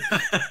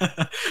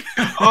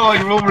 Oh,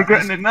 you're all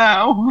regretting it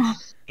now.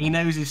 He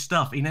knows his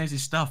stuff.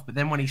 But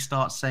then when he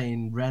starts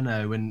saying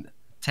Renault and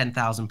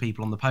 10,000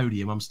 people on the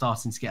podium, I'm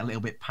starting to get a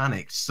little bit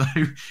panicked. So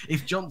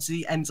if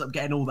Jonty ends up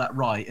getting all that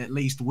right, at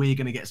least we're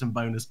going to get some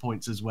bonus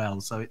points as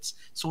well. So it's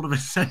sort of a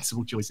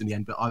sensible choice in the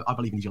end, but I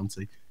believe in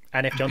Jonty.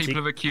 And if Jonty...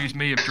 People have accused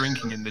me of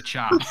drinking in the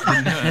chat.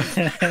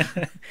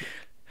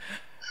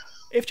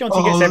 If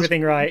Jonty gets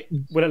everything right,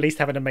 we'll at least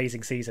have an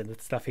amazing season with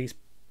the stuff he's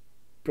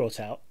brought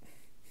out.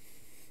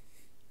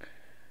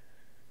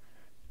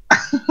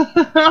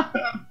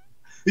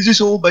 Is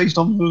this all based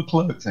on the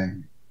Leclerc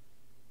thing?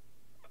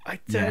 I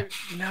don't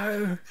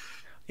know.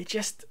 It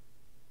just...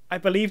 I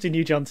believed in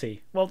you, Jonty.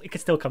 Well, it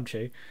could still come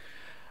true.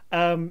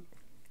 Now,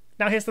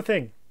 here's the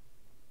thing.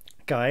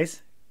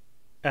 Guys,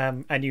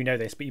 and you know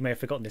this, but you may have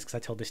forgotten this because I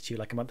told this to you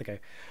like a month ago.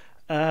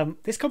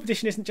 This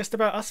competition isn't just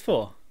about us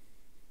four.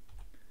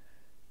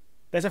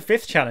 There's a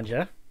fifth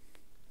challenger.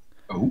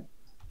 Oh.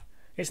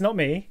 It's not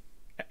me.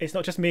 It's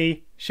not just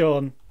me,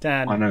 Sean,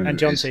 Dan, and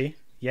Jonty.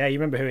 Yeah, you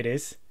remember who it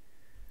is.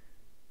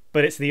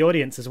 But it's the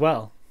audience as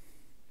well.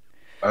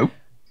 Oh.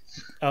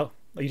 Oh,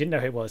 you didn't know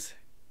who it was.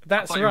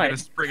 That's I thought right. You were going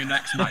to spring a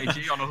next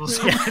Matty G on us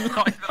or something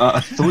like that. I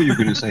thought you were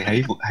going to say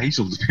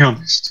Hazel, to be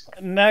honest.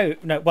 No.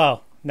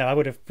 Well, no, I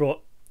would have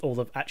brought all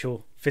the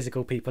actual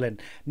physical people in.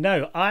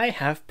 No, I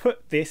have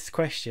put this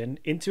question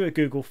into a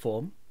Google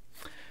form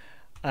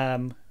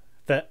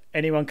that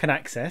anyone can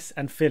access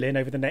and fill in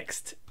over the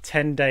next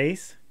 10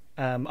 days.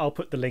 I'll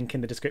put the link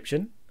in the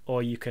description,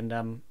 or you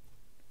can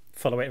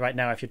follow it right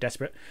now if you're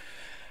desperate.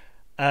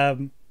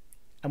 And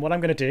what I'm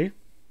going to do,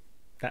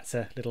 that's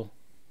a little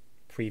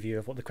preview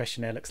of what the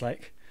questionnaire looks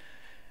like.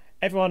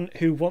 Everyone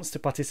who wants to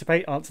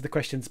participate, answer the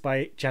questions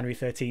by January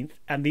 13th,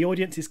 and the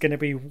audience is going to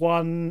be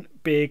one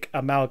big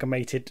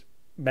amalgamated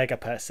mega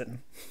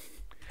person.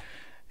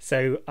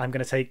 So I'm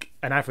going to take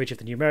an average of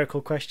the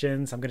numerical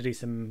questions. I'm going to do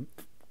some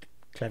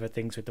clever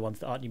things with the ones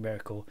that aren't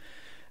numerical.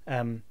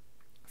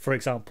 For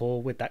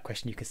example, with that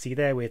question you can see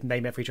there, with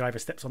name every driver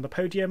steps on the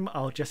podium,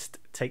 I'll just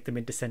take them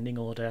in descending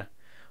order.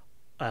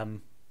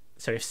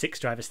 So if 6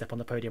 drivers step on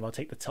the podium, I'll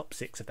take the top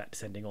 6 of that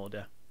descending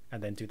order,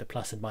 and then do the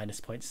plus and minus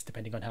points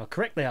depending on how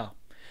correct they are.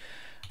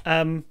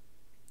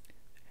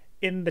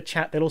 In the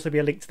chat, there'll also be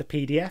a link to the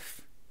PDF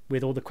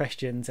with all the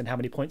questions and how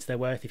many points they're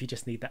worth if you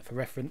just need that for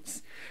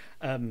reference.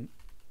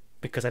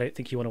 Because I don't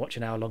think you want to watch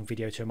an hour-long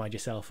video to remind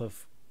yourself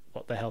of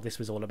what the hell this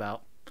was all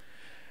about.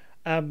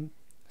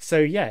 So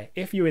yeah,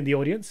 if you in the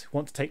audience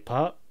want to take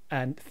part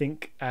and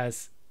think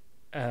as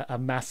a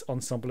mass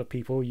ensemble of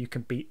people you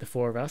can beat the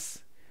 4 of us,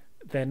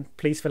 then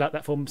please fill out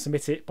that form and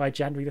submit it by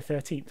January the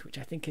 13th, which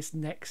I think is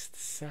next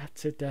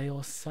Saturday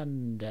or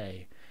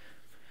Sunday.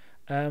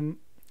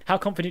 How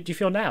confident do you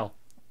feel now?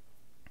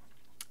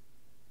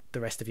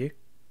 The rest of you,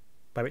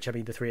 by which I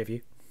mean the 3 of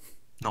you.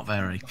 Not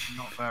very.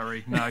 Not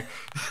very, no.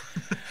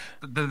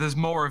 There's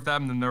more of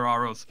them than there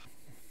are us.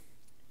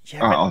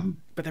 Yeah,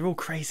 but they're all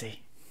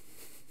crazy.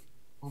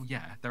 Oh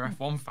yeah, they're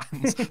F1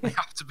 fans. They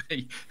have to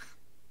be.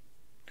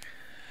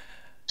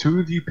 2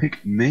 of you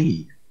picked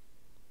me.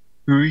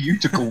 Who are you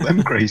to call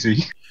them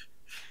crazy?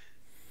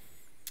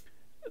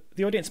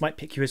 The audience might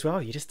pick you as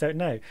well, you just don't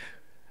know.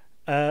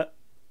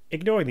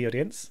 Ignoring the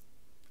audience,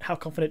 how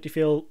confident do you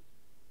feel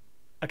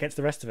against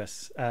the rest of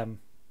us?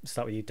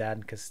 Start with you,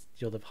 Dan, because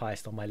you're the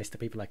highest on my list of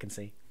people I can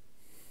see.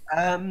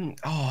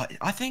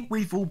 I think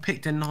we've all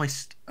picked a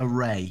nice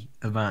array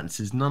of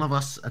answers. None of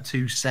us are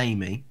too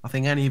samey. I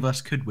think any of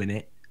us could win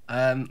it.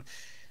 I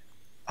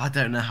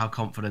don't know how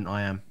confident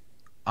I am.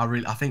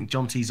 I think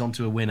Jonty's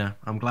onto a winner.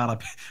 I'm glad I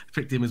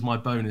picked him as my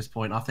bonus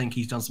point. I think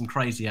he's done some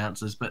crazy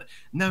answers, but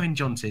knowing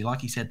Jonty,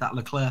 like he said, that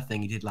Leclerc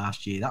thing he did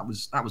last year, that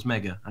was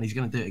mega, and he's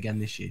going to do it again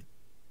this year.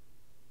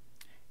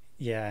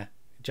 Yeah,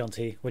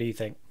 Jonty, what do you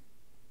think?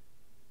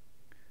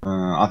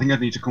 I think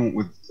I'd need to come up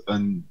with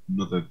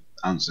another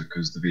answer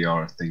because the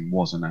VR thing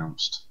was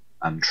announced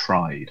and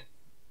tried.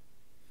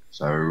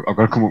 So I've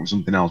got to come up with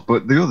something else.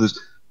 But the others,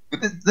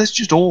 there's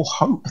just all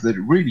hope that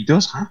it really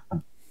does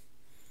happen.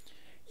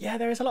 Yeah,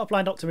 there is a lot of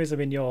blind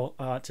optimism in your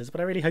answers, but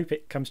I really hope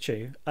it comes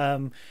true.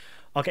 I'll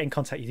get in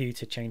contact with you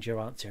to change your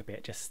answer a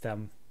bit, just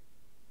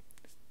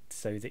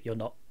so that you're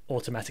not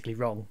automatically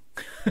wrong.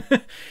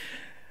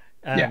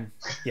 Yeah,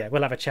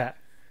 we'll have a chat.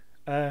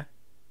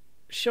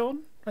 Sean,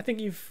 I think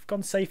you've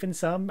gone safe in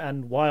some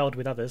and wild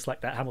with others,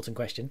 like that Hamilton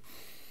question.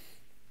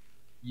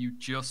 You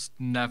just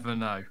never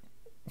know.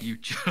 You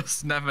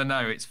just never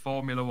know. It's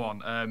Formula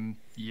One.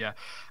 Yeah.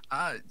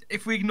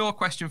 If we ignore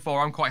question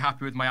 4, I'm quite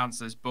happy with my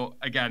answers. But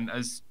again,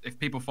 if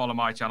people follow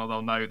my channel,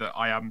 they'll know that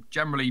I am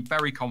generally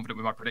very confident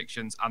with my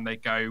predictions, and they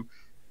go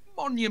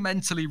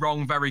monumentally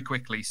wrong very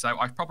quickly. So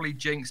I've probably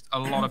jinxed a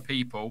lot of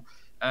people.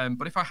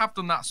 But if I have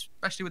done that,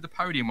 especially with the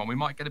podium one, we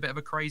might get a bit of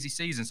a crazy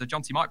season. So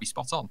Jonty might be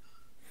spot on.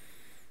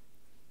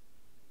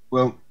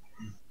 Well,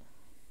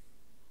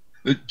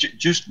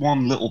 just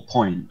one little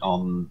point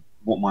on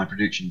what my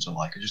predictions are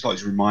like. I'd just like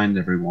to remind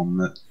everyone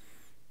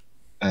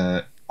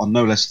that on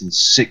no less than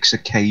 6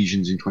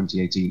 occasions in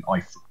 2018,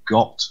 I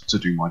forgot to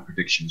do my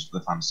predictions for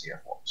the Fantasy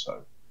F1.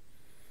 So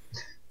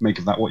make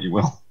of that what you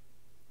will.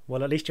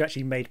 Well, at least you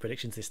actually made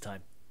predictions this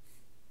time.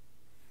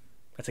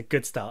 That's a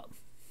good start.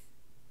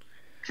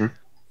 True.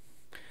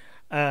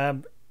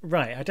 Right,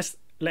 I just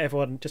let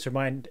everyone just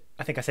remind.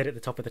 I think I said it at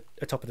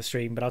the top of the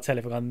stream, but I'll tell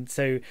everyone.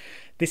 So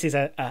this is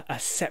a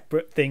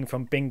separate thing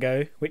from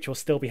bingo, which will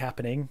still be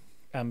happening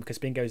because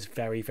bingo is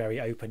very,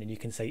 very open and you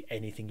can say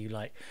anything you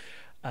like.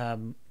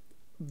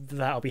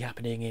 That'll be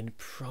happening in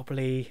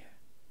probably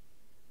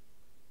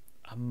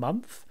a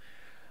month,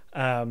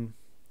 and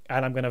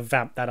I'm going to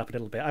vamp that up a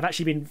little bit. I've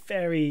actually been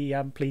very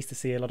pleased to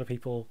see a lot of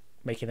people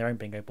making their own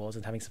bingo boards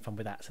and having some fun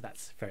with that, so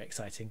that's very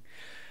exciting.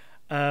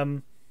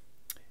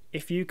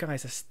 If you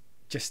guys are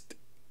just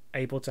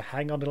able to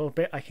hang on a little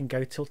bit, I can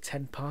go till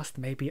 10 past,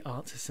 maybe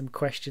answer some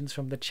questions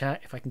from the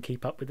chat if I can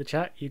keep up with the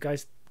chat. You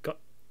guys got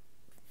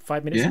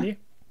 5 minutes in you?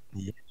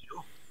 Yeah,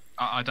 sure.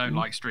 I don't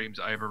like streams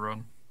that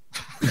overrun.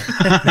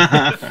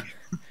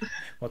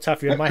 Well,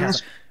 tough you in my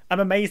house. I'm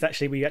amazed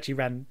actually we actually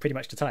ran pretty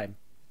much to time.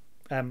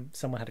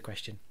 Someone had a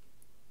question.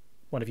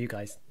 One of you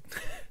guys.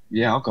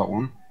 Yeah, I've got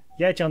one.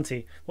 Yeah,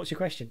 Jonty, what's your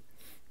question?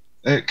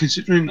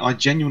 Considering I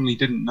genuinely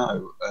didn't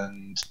know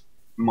and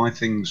my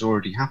thing's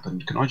already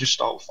happened, can I just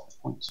start with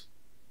 5 points?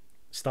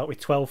 Start with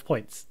 12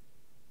 points.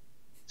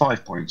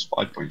 5 points.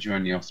 5 points. You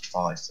only offered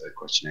 5 for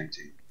question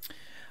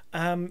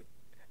 18.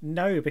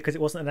 No, because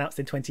it wasn't announced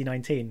in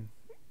 2019.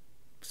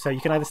 So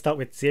you can either start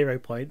with 0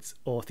 points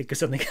or think of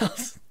something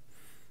else.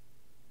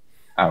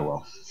 Oh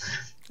well.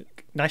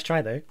 Nice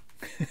try though.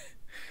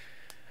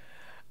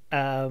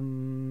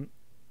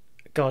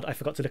 God, I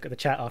forgot to look at the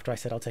chat after I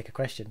said I'll take a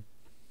question.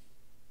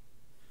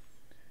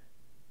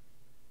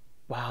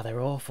 Wow,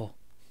 they're awful.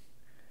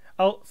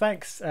 Oh,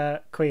 thanks,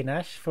 Queen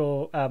Ash,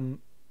 for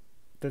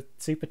the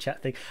super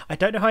chat thing. I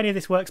don't know how any of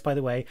this works, by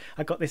the way.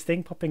 I got this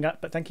thing popping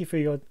up, but thank you for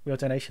your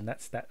donation.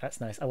 That's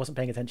nice. I wasn't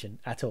paying attention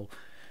at all.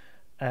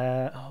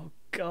 Oh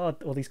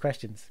God, all these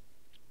questions.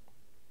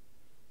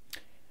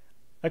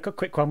 I've got a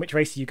quick one. Which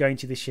race are you going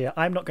to this year?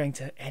 I'm not going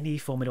to any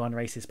Formula One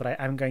races, but I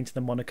am going to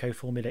the Monaco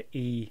Formula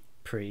E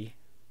Prix.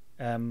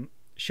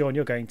 Sean,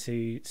 you're going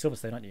to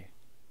Silverstone, aren't you?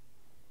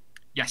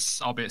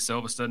 Yes, I'll be at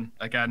Silverstone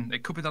again.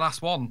 It could be the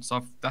last one, so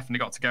I've definitely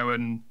got to go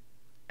and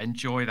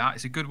enjoy that.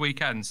 It's a good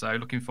weekend, so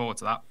looking forward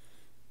to that.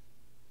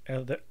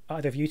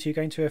 Either of you two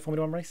going to a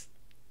Formula One race?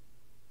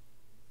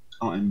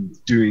 I'm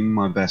doing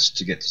my best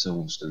to get to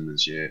Silverstone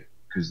this year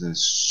because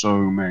there's so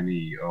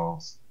many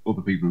of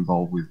other people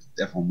involved with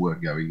F1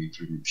 work going,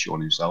 including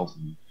Sean himself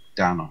and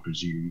Dan, I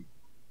presume.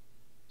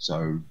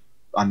 So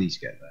I need to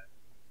get there.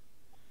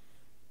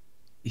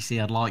 You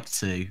see, I'd like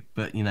to,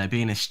 but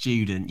being a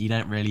student, you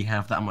don't really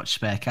have that much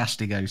spare cash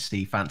to go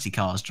see fancy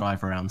cars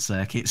drive around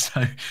circuits.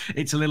 So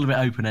it's a little bit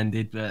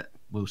open-ended, but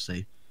we'll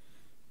see.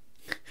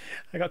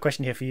 I got a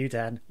question here for you,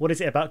 Dan. What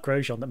is it about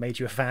Grosjean that made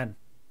you a fan?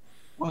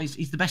 Well,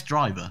 he's the best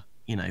driver,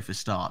 for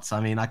starts. I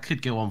mean, I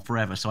could go on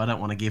forever, so I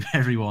don't want to give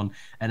everyone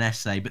an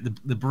essay, but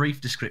the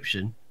brief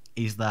description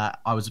is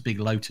that I was a big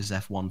Lotus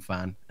F1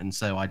 fan, and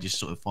so I just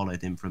sort of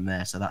followed him from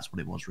there. So that's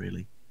what it was,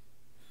 really.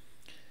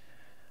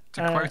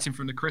 To quote him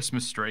from the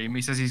Christmas stream,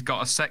 he says he's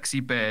got a sexy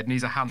beard and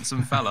he's a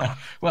handsome fella.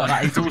 Well,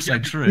 that is also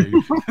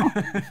true.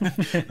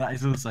 That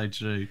is also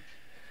true.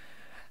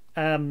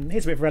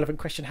 Here's a bit of a relevant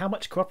question. How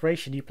much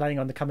cooperation are you planning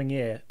on the coming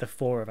year, the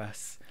four of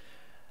us?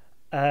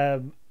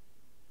 I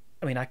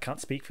mean, I can't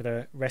speak for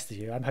the rest of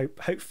you.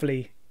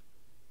 Hopefully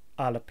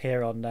I'll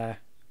appear on the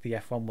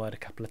F1 Word a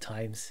couple of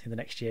times in the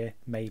next year,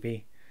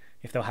 maybe,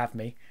 if they'll have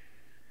me.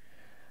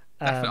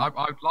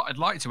 Definitely. I'd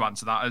like to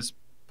answer that as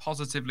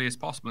positively as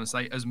possible and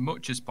say as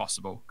much as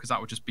possible, because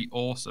that would just be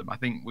awesome. I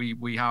think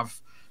we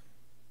have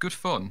good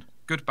fun,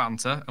 good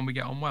banter, and we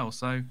get on well.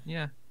 So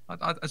yeah,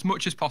 as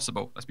much as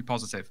possible. Let's be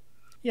positive.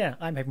 Yeah,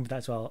 I'm hoping for that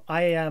as well.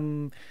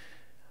 I'm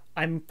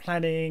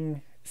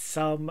planning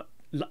some.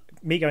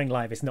 Me going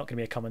live is not going to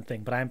be a common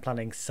thing, but I'm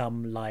planning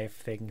some live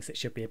things. It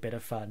should be a bit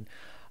of fun.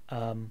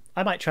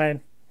 I might try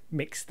and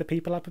mix the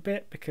people up a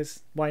bit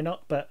because why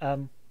not? But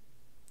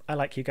I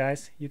like you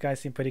guys. You guys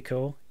seem pretty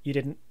cool. You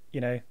didn't,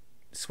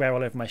 swear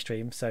all over my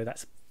stream, so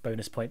that's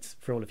bonus points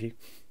for all of you.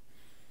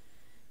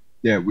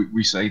 Yeah,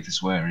 we save the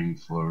swearing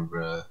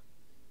for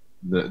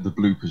the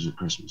bloopers at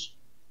Christmas.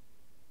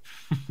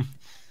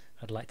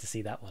 I'd like to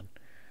see that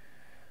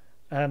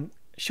one.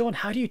 Sean,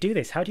 how do you do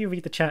this? How do you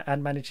read the chat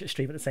and manage to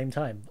stream at the same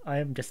time? I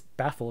am just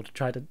baffled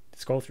trying to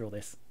scroll through all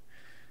this.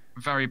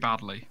 Very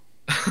badly.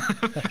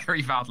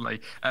 Very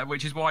badly.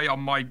 Which is why on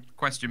my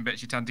question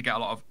bits you tend to get a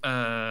lot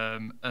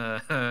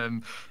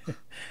of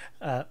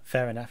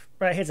fair enough.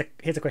 Right, here's a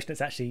question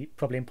that's actually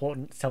probably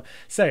important to tell.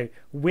 So,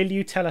 will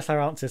you tell us our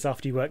answers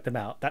after you work them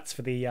out? That's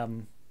for the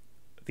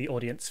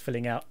audience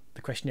filling out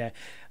the questionnaire.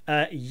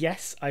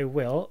 Yes, I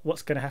will.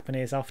 What's going to happen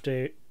is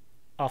after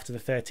the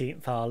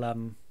 13th,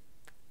 I'll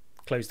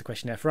close the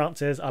questionnaire for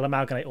answers. I'll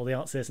amalgamate all the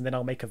answers, and then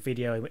I'll make a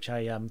video in which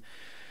I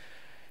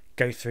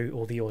go through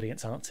all the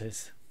audience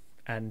answers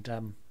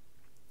and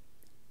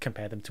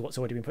compare them to what's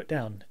already been put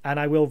down. And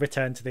I will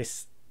return to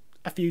this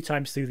a few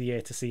times through the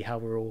year to see how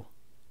we're all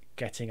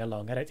getting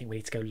along. I don't think we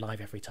need to go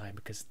live every time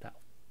because that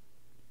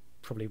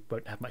probably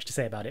won't have much to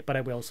say about it, but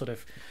I will sort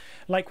of,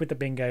 like with the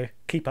bingo,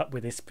 keep up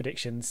with his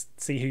predictions,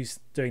 see who's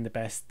doing the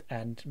best,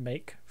 and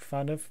make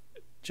fun of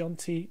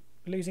Jonty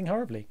losing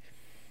horribly.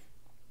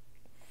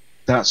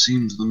 That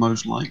seems the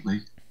most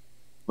likely,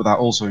 but that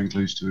also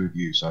includes two of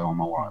you, so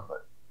I'm alright with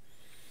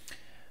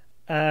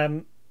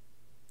it.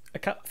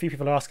 A few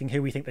people are asking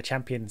who we think the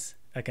champions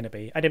are going to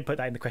be. I didn't put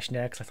that in the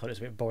questionnaire because I thought it was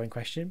a bit of a boring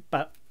question,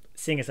 but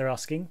seeing as they're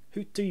asking,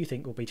 who do you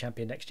think will be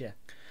champion next year?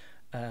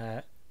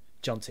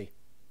 Jonty.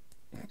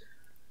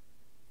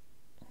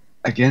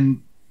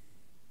 Again,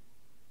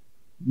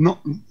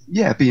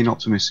 being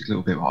optimistic a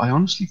little bit, but I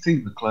honestly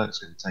think Leclerc's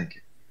going to take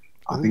it.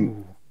 I think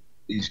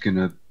he's going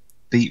to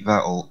beat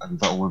Vettel, and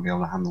Vettel won't be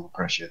able to handle the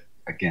pressure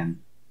again.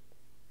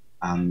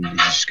 And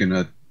he's just going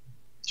to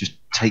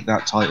take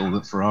that title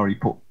that Ferrari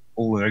put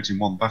all their eggs in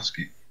one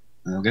basket,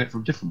 and they'll get it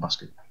from a different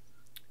basket.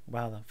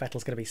 Wow,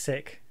 Vettel's going to be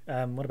sick.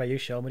 What about you,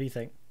 Sean? What do you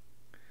think?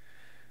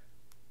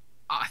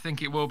 I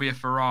think it will be a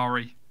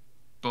Ferrari,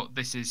 but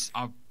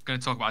I'm going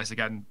to talk about this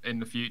again in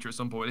the future at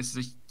some point. This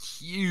is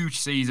a huge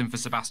season for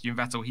Sebastian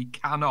Vettel. He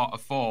cannot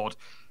afford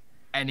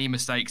any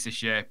mistakes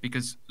this year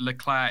because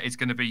Leclerc is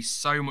going to be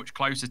so much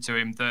closer to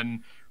him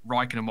than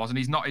Raikkonen was, and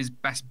he's not his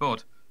best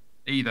bud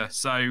either.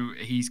 So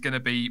he's going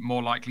to be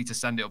more likely to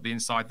send it up the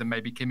inside than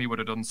maybe Kimi would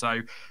have done.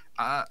 So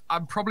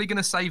I'm probably going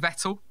to say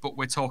Vettel, but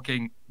we're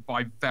talking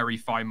by very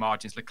fine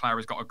margins. Leclerc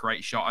has got a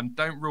great shot, and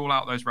don't rule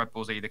out those Red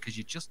Bulls either because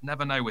you just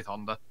never know with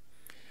Honda.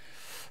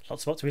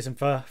 Lots of optimism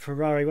for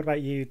Ferrari. What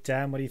about you,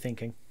 Dan? What are you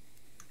thinking?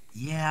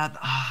 Yeah,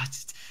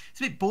 it's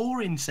a bit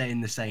boring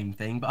saying the same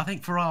thing, but I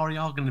think Ferrari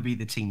are going to be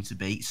the team to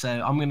beat. So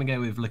I'm going to go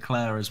with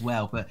Leclerc as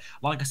well. But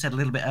like I said a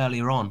little bit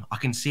earlier on, I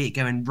can see it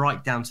going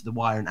right down to the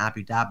wire in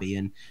Abu Dhabi,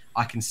 and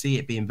I can see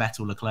it being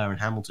Vettel, Leclerc, and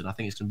Hamilton. I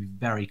think it's going to be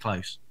very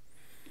close.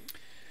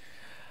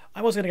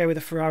 I was going to go with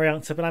a Ferrari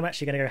answer, but I'm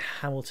actually going to go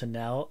Hamilton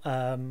now.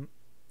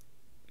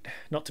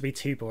 Not to be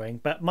too boring,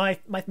 but my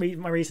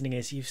reasoning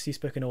is you've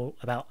spoken all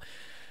about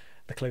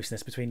the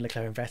closeness between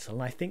Leclerc and Vettel,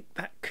 and I think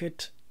that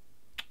could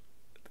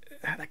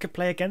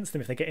play against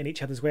them if they get in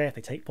each other's way, if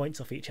they take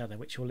points off each other,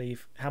 which will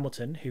leave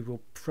Hamilton, who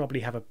will probably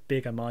have a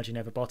bigger margin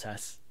over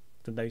Bottas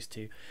than those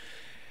two,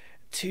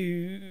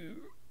 to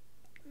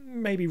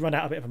maybe run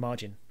out a bit of a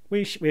margin.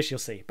 We shall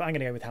see, but I'm going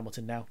to go with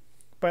Hamilton now.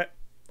 But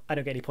I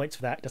don't get any points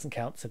for that. It doesn't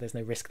count, so there's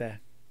no risk there.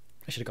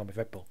 I should have gone with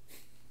Red Bull.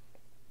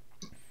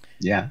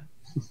 Yeah.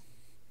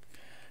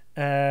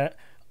 I'll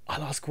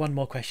ask one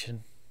more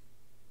question.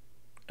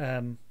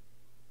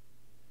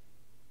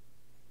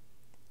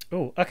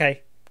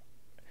 Okay.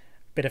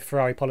 Bit of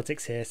Ferrari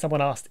politics here.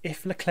 Someone asked,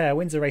 if Leclerc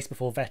wins a race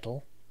before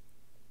Vettel,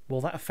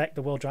 will that affect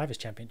the World Drivers'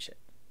 Championship?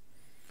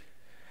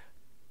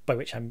 By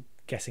which I'm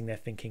guessing they're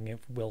thinking,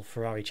 will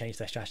Ferrari change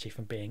their strategy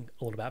from being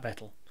all about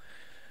Vettel?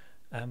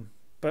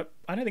 But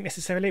I don't think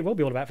necessarily it will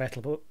be all about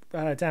Vettel.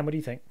 But Dan, what do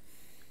you think?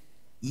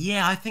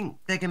 Yeah, I think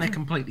they're going to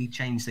completely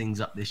change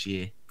things up this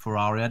year,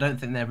 Ferrari. I don't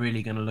think they're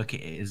really going to look at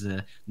it as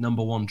a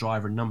number one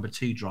driver and number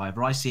two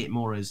driver. I see it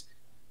more as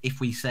if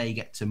we say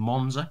get to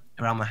Monza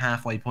around the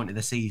halfway point of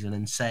the season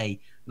and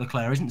say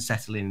Leclerc isn't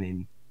settling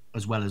in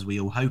as well as we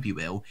all hope he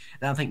will,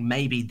 then I think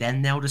maybe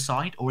then they'll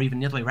decide, or even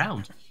the other way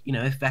around. You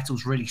know, if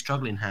Vettel's really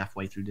struggling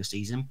halfway through the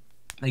season,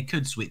 they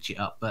could switch it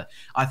up. But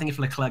I think if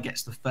Leclerc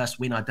gets the first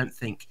win, I don't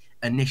think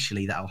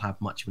initially that'll have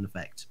much of an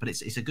effect. But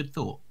it's a good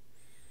thought.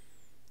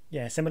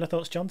 Yeah, similar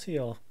thoughts,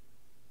 Jonty, or?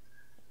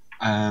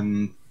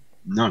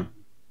 No.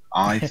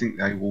 I think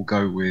they will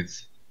go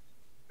with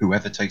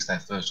whoever takes their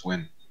first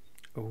win.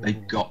 Ooh.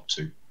 They've got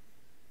to.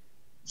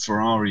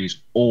 Ferrari is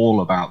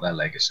all about their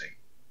legacy,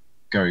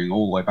 going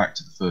all the way back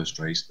to the first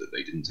race that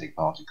they didn't take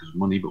part in because of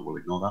money, but we'll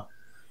ignore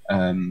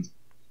that.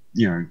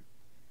 You know,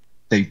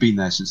 they've been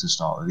there since the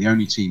start. They're the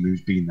only team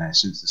who's been there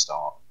since the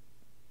start.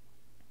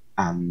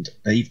 And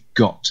they've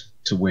got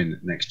to win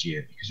next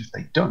year, because if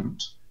they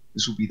don't,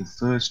 this will be the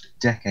first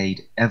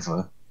decade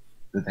ever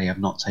that they have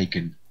not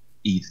taken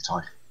either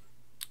title.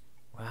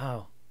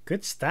 Wow,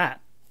 good stat.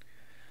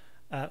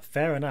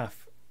 Fair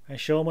enough. And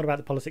Sean, what about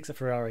the politics of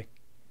Ferrari?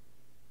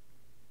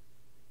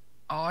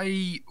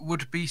 I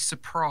would be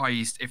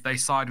surprised if they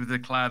side with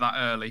Leclerc that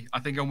early. I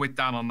think I'm with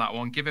Dan on that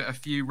one. Give it a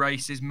few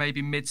races,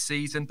 maybe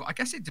mid-season, but I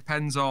guess it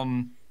depends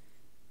on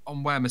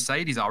where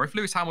Mercedes are. If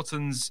Lewis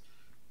Hamilton's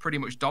pretty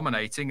much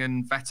dominating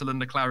and Vettel and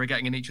Leclerc are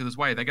getting in each other's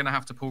way, they're going to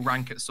have to pull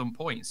rank at some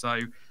point. So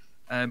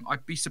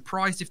I'd be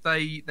surprised if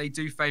they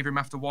do favour him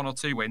after one or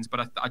two wins,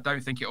 but I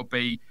don't think it'll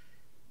be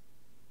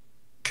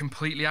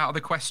completely out of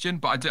the question.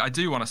 But I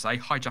do want to say,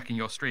 hijacking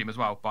your stream as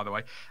well, by the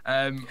way,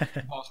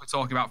 whilst we're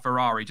talking about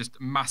Ferrari, just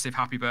massive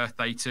happy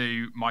birthday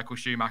to Michael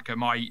Schumacher,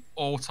 my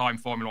all-time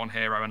Formula One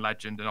hero and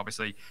legend, and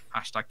obviously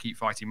hashtag keep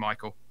fighting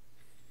Michael.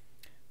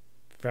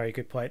 Very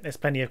good point. There's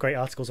plenty of great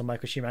articles on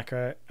Michael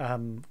Schumacher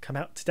come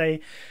out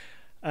today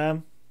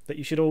that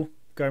you should all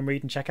go and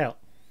read and check out.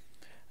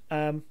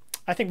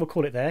 I think we'll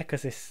call it there,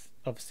 because this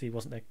obviously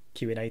wasn't a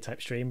Q&A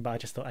type stream, but I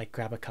just thought I'd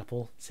grab a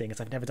couple, seeing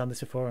as I've never done this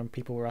before and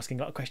people were asking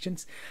a lot of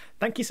questions.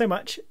 Thank you so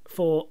much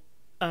for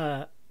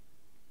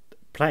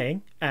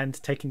playing and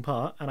taking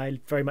part, and I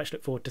very much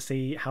look forward to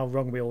see how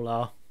wrong we all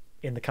are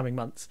in the coming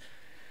months.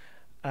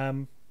 Yeah,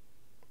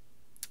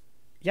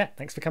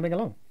 thanks for coming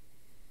along.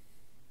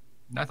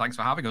 No, thanks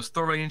for having us.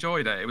 Thoroughly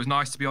enjoyed it. It was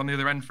nice to be on the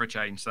other end for a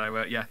change.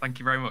 So, yeah, thank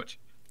you very much.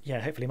 Yeah,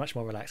 hopefully much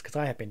more relaxed, because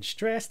I have been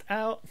stressed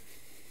out.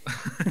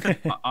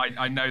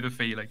 I know the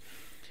feeling.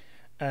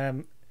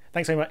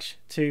 Thanks so much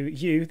to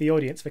you, the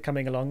audience, for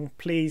coming along.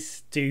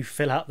 Please do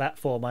fill out that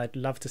form. I'd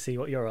love to see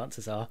what your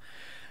answers are,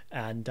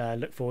 and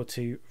look forward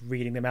to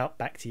reading them out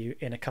back to you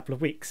in a couple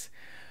of weeks.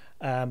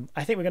 I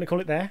think we're going to call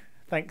it there.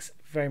 Thanks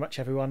very much,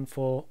 everyone,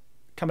 for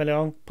coming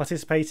along,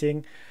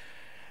 participating,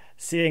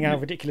 seeing our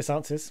ridiculous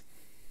answers.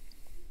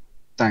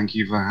 Thank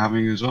you for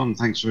having us on.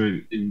 Thanks for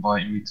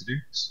inviting me to do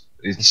this.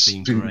 It's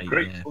been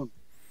great fun.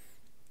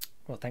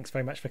 Well, thanks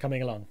very much for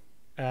coming along.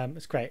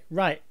 It's great.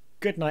 Right.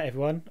 Good night,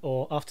 everyone,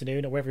 or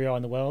afternoon, or wherever you are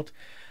in the world.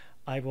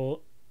 I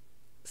will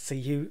see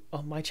you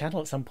on my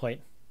channel at some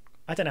point.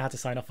 I don't know how to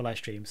sign off a live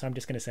stream, so I'm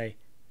just going to say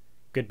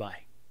goodbye.